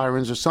regular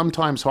sirens are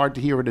sometimes hard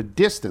to hear at a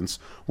distance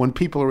when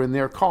people are in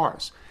their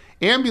cars.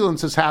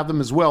 Ambulances have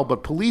them as well,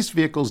 but police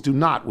vehicles do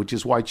not, which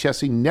is why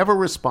Chessie never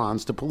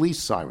responds to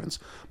police sirens.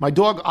 My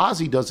dog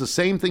Ozzy does the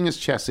same thing as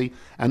Chessie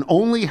and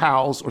only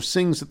howls or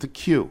sings at the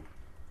Q.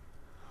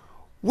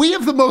 We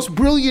have the most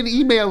brilliant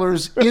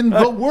emailers in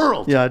the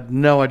world. Yeah, I had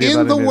no idea in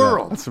about the any of that.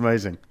 world. That's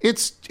amazing.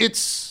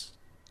 It's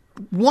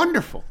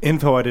wonderful.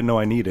 Info I didn't know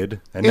I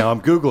needed, and now I'm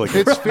Googling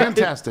it. It's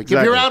fantastic. Exactly.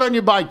 If you're out on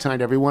your bike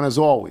tonight, everyone, as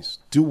always,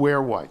 do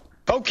wear white.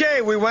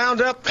 Okay, we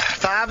wound up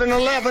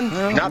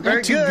 5-11. Not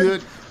very too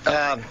good.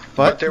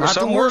 But there were not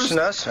some the worse worst. than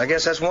us. I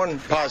guess that's one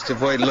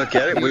positive way to look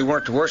at it. We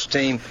weren't the worst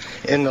team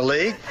in the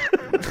league.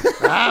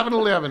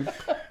 5-11.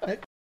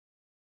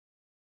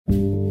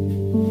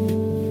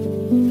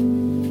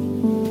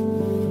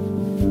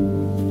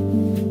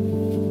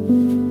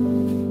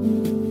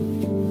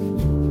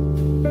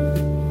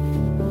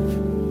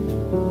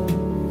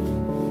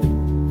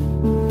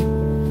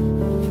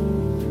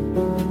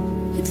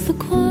 It's the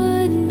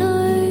quiet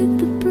night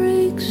that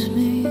breaks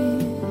me.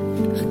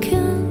 I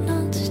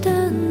cannot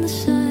stand the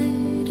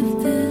sight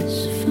of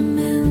this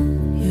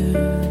familiar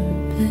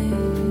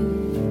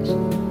place.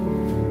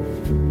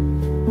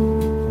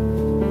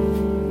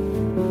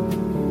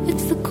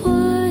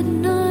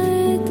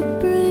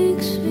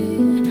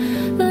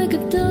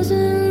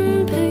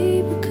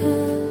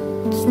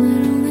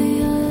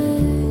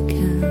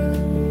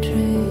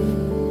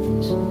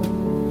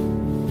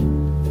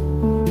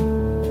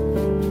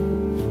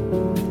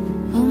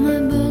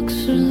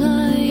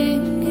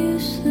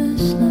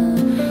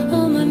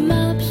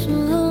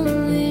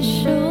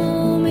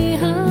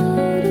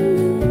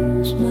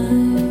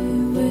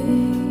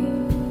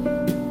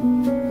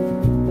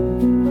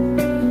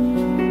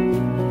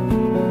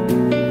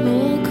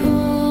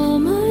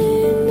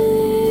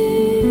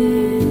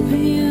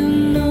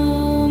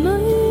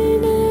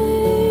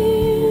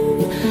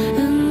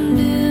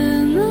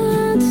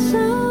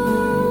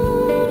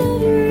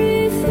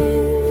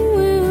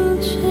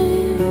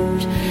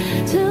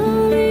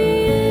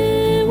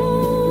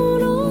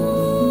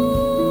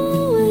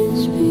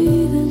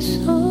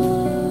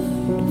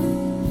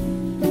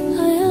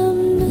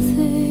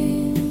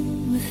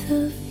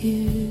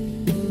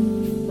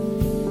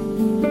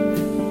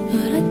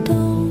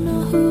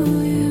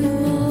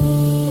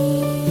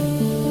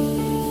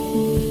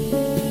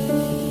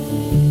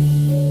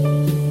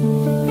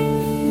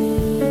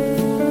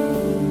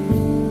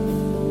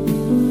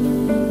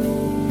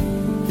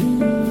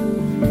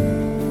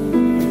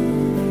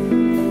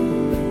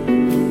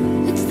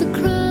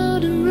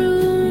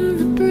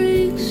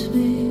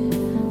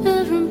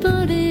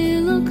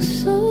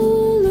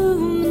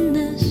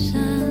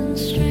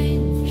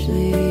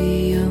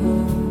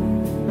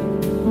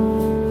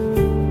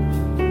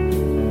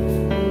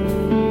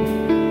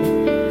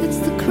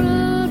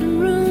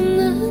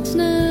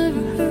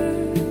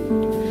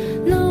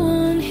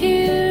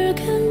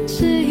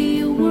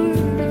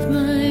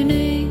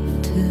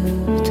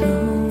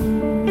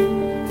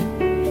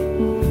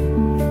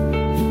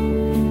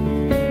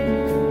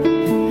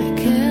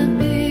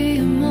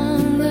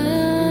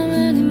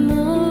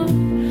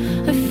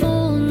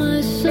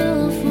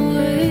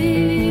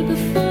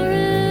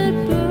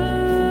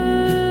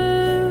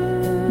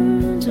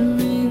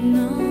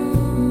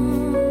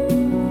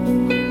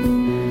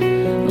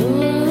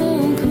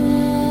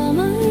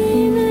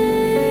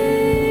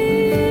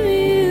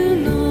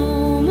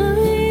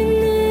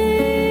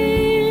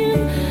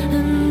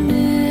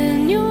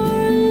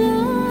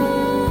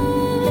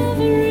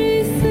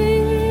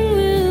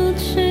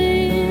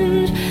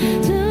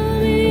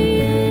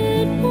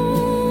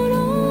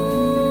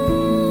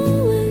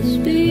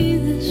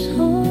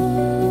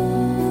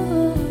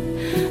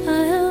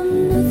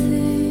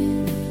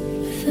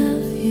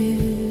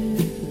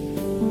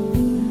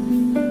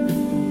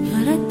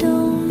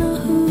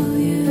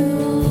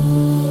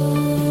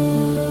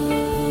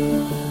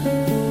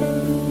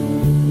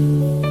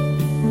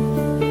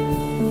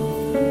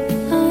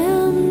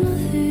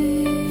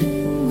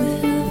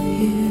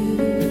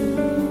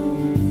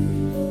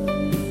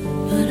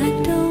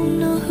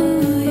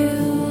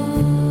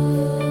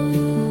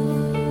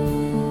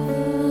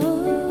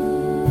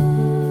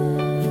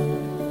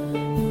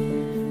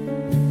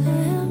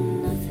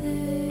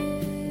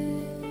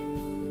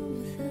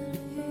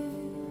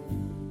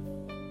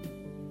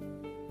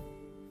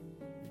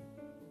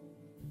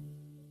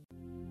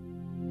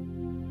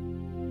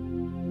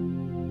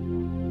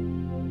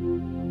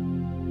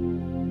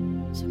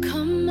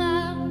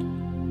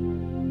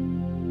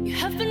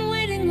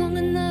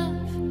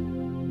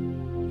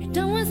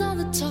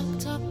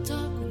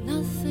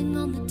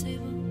 on the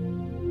table.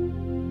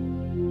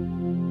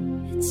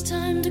 It's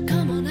time to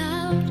come on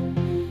out.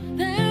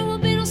 There will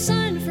be no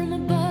sign from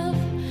above.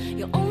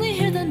 You'll only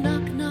hear the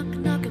knock, knock,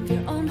 knock of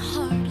your own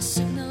heart, a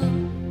signal.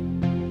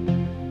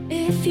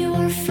 If you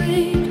are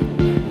afraid,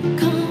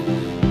 come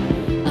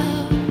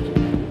out.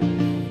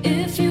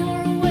 If you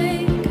are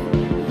awake,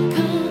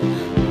 come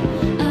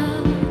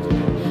out.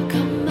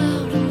 Come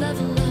out and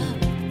level up.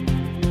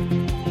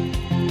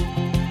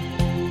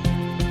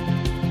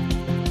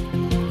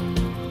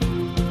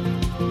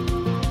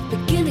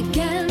 Begin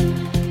again.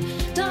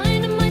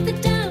 Dynamite the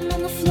dam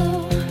on the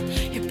floor.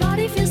 Your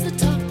body feels the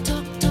talk,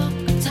 talk, talk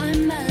of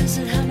time as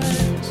it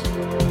hammers.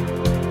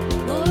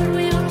 Lord,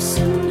 we are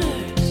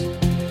sinners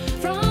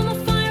from a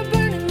fire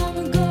burning long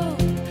ago.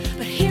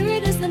 But here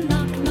it is, the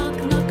knock, knock,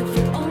 knock of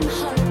your own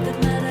heart that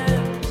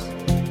matters.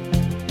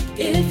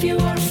 If you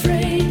are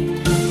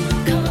afraid,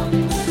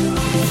 come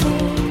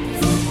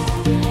forth.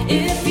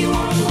 If you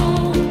are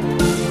alone,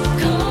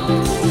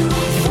 come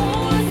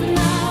forth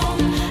now.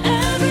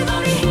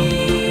 Everybody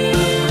here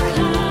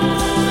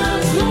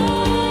has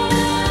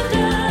loved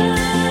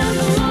and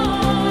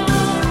lost.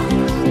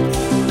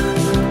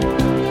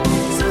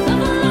 So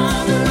love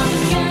alone and love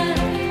again.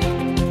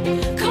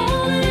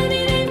 Call it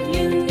anything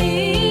you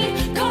need.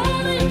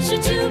 Call it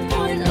your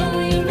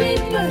 2.0, your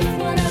rebirth,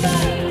 whatever.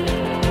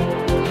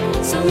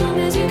 So long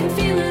as you can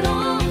feel it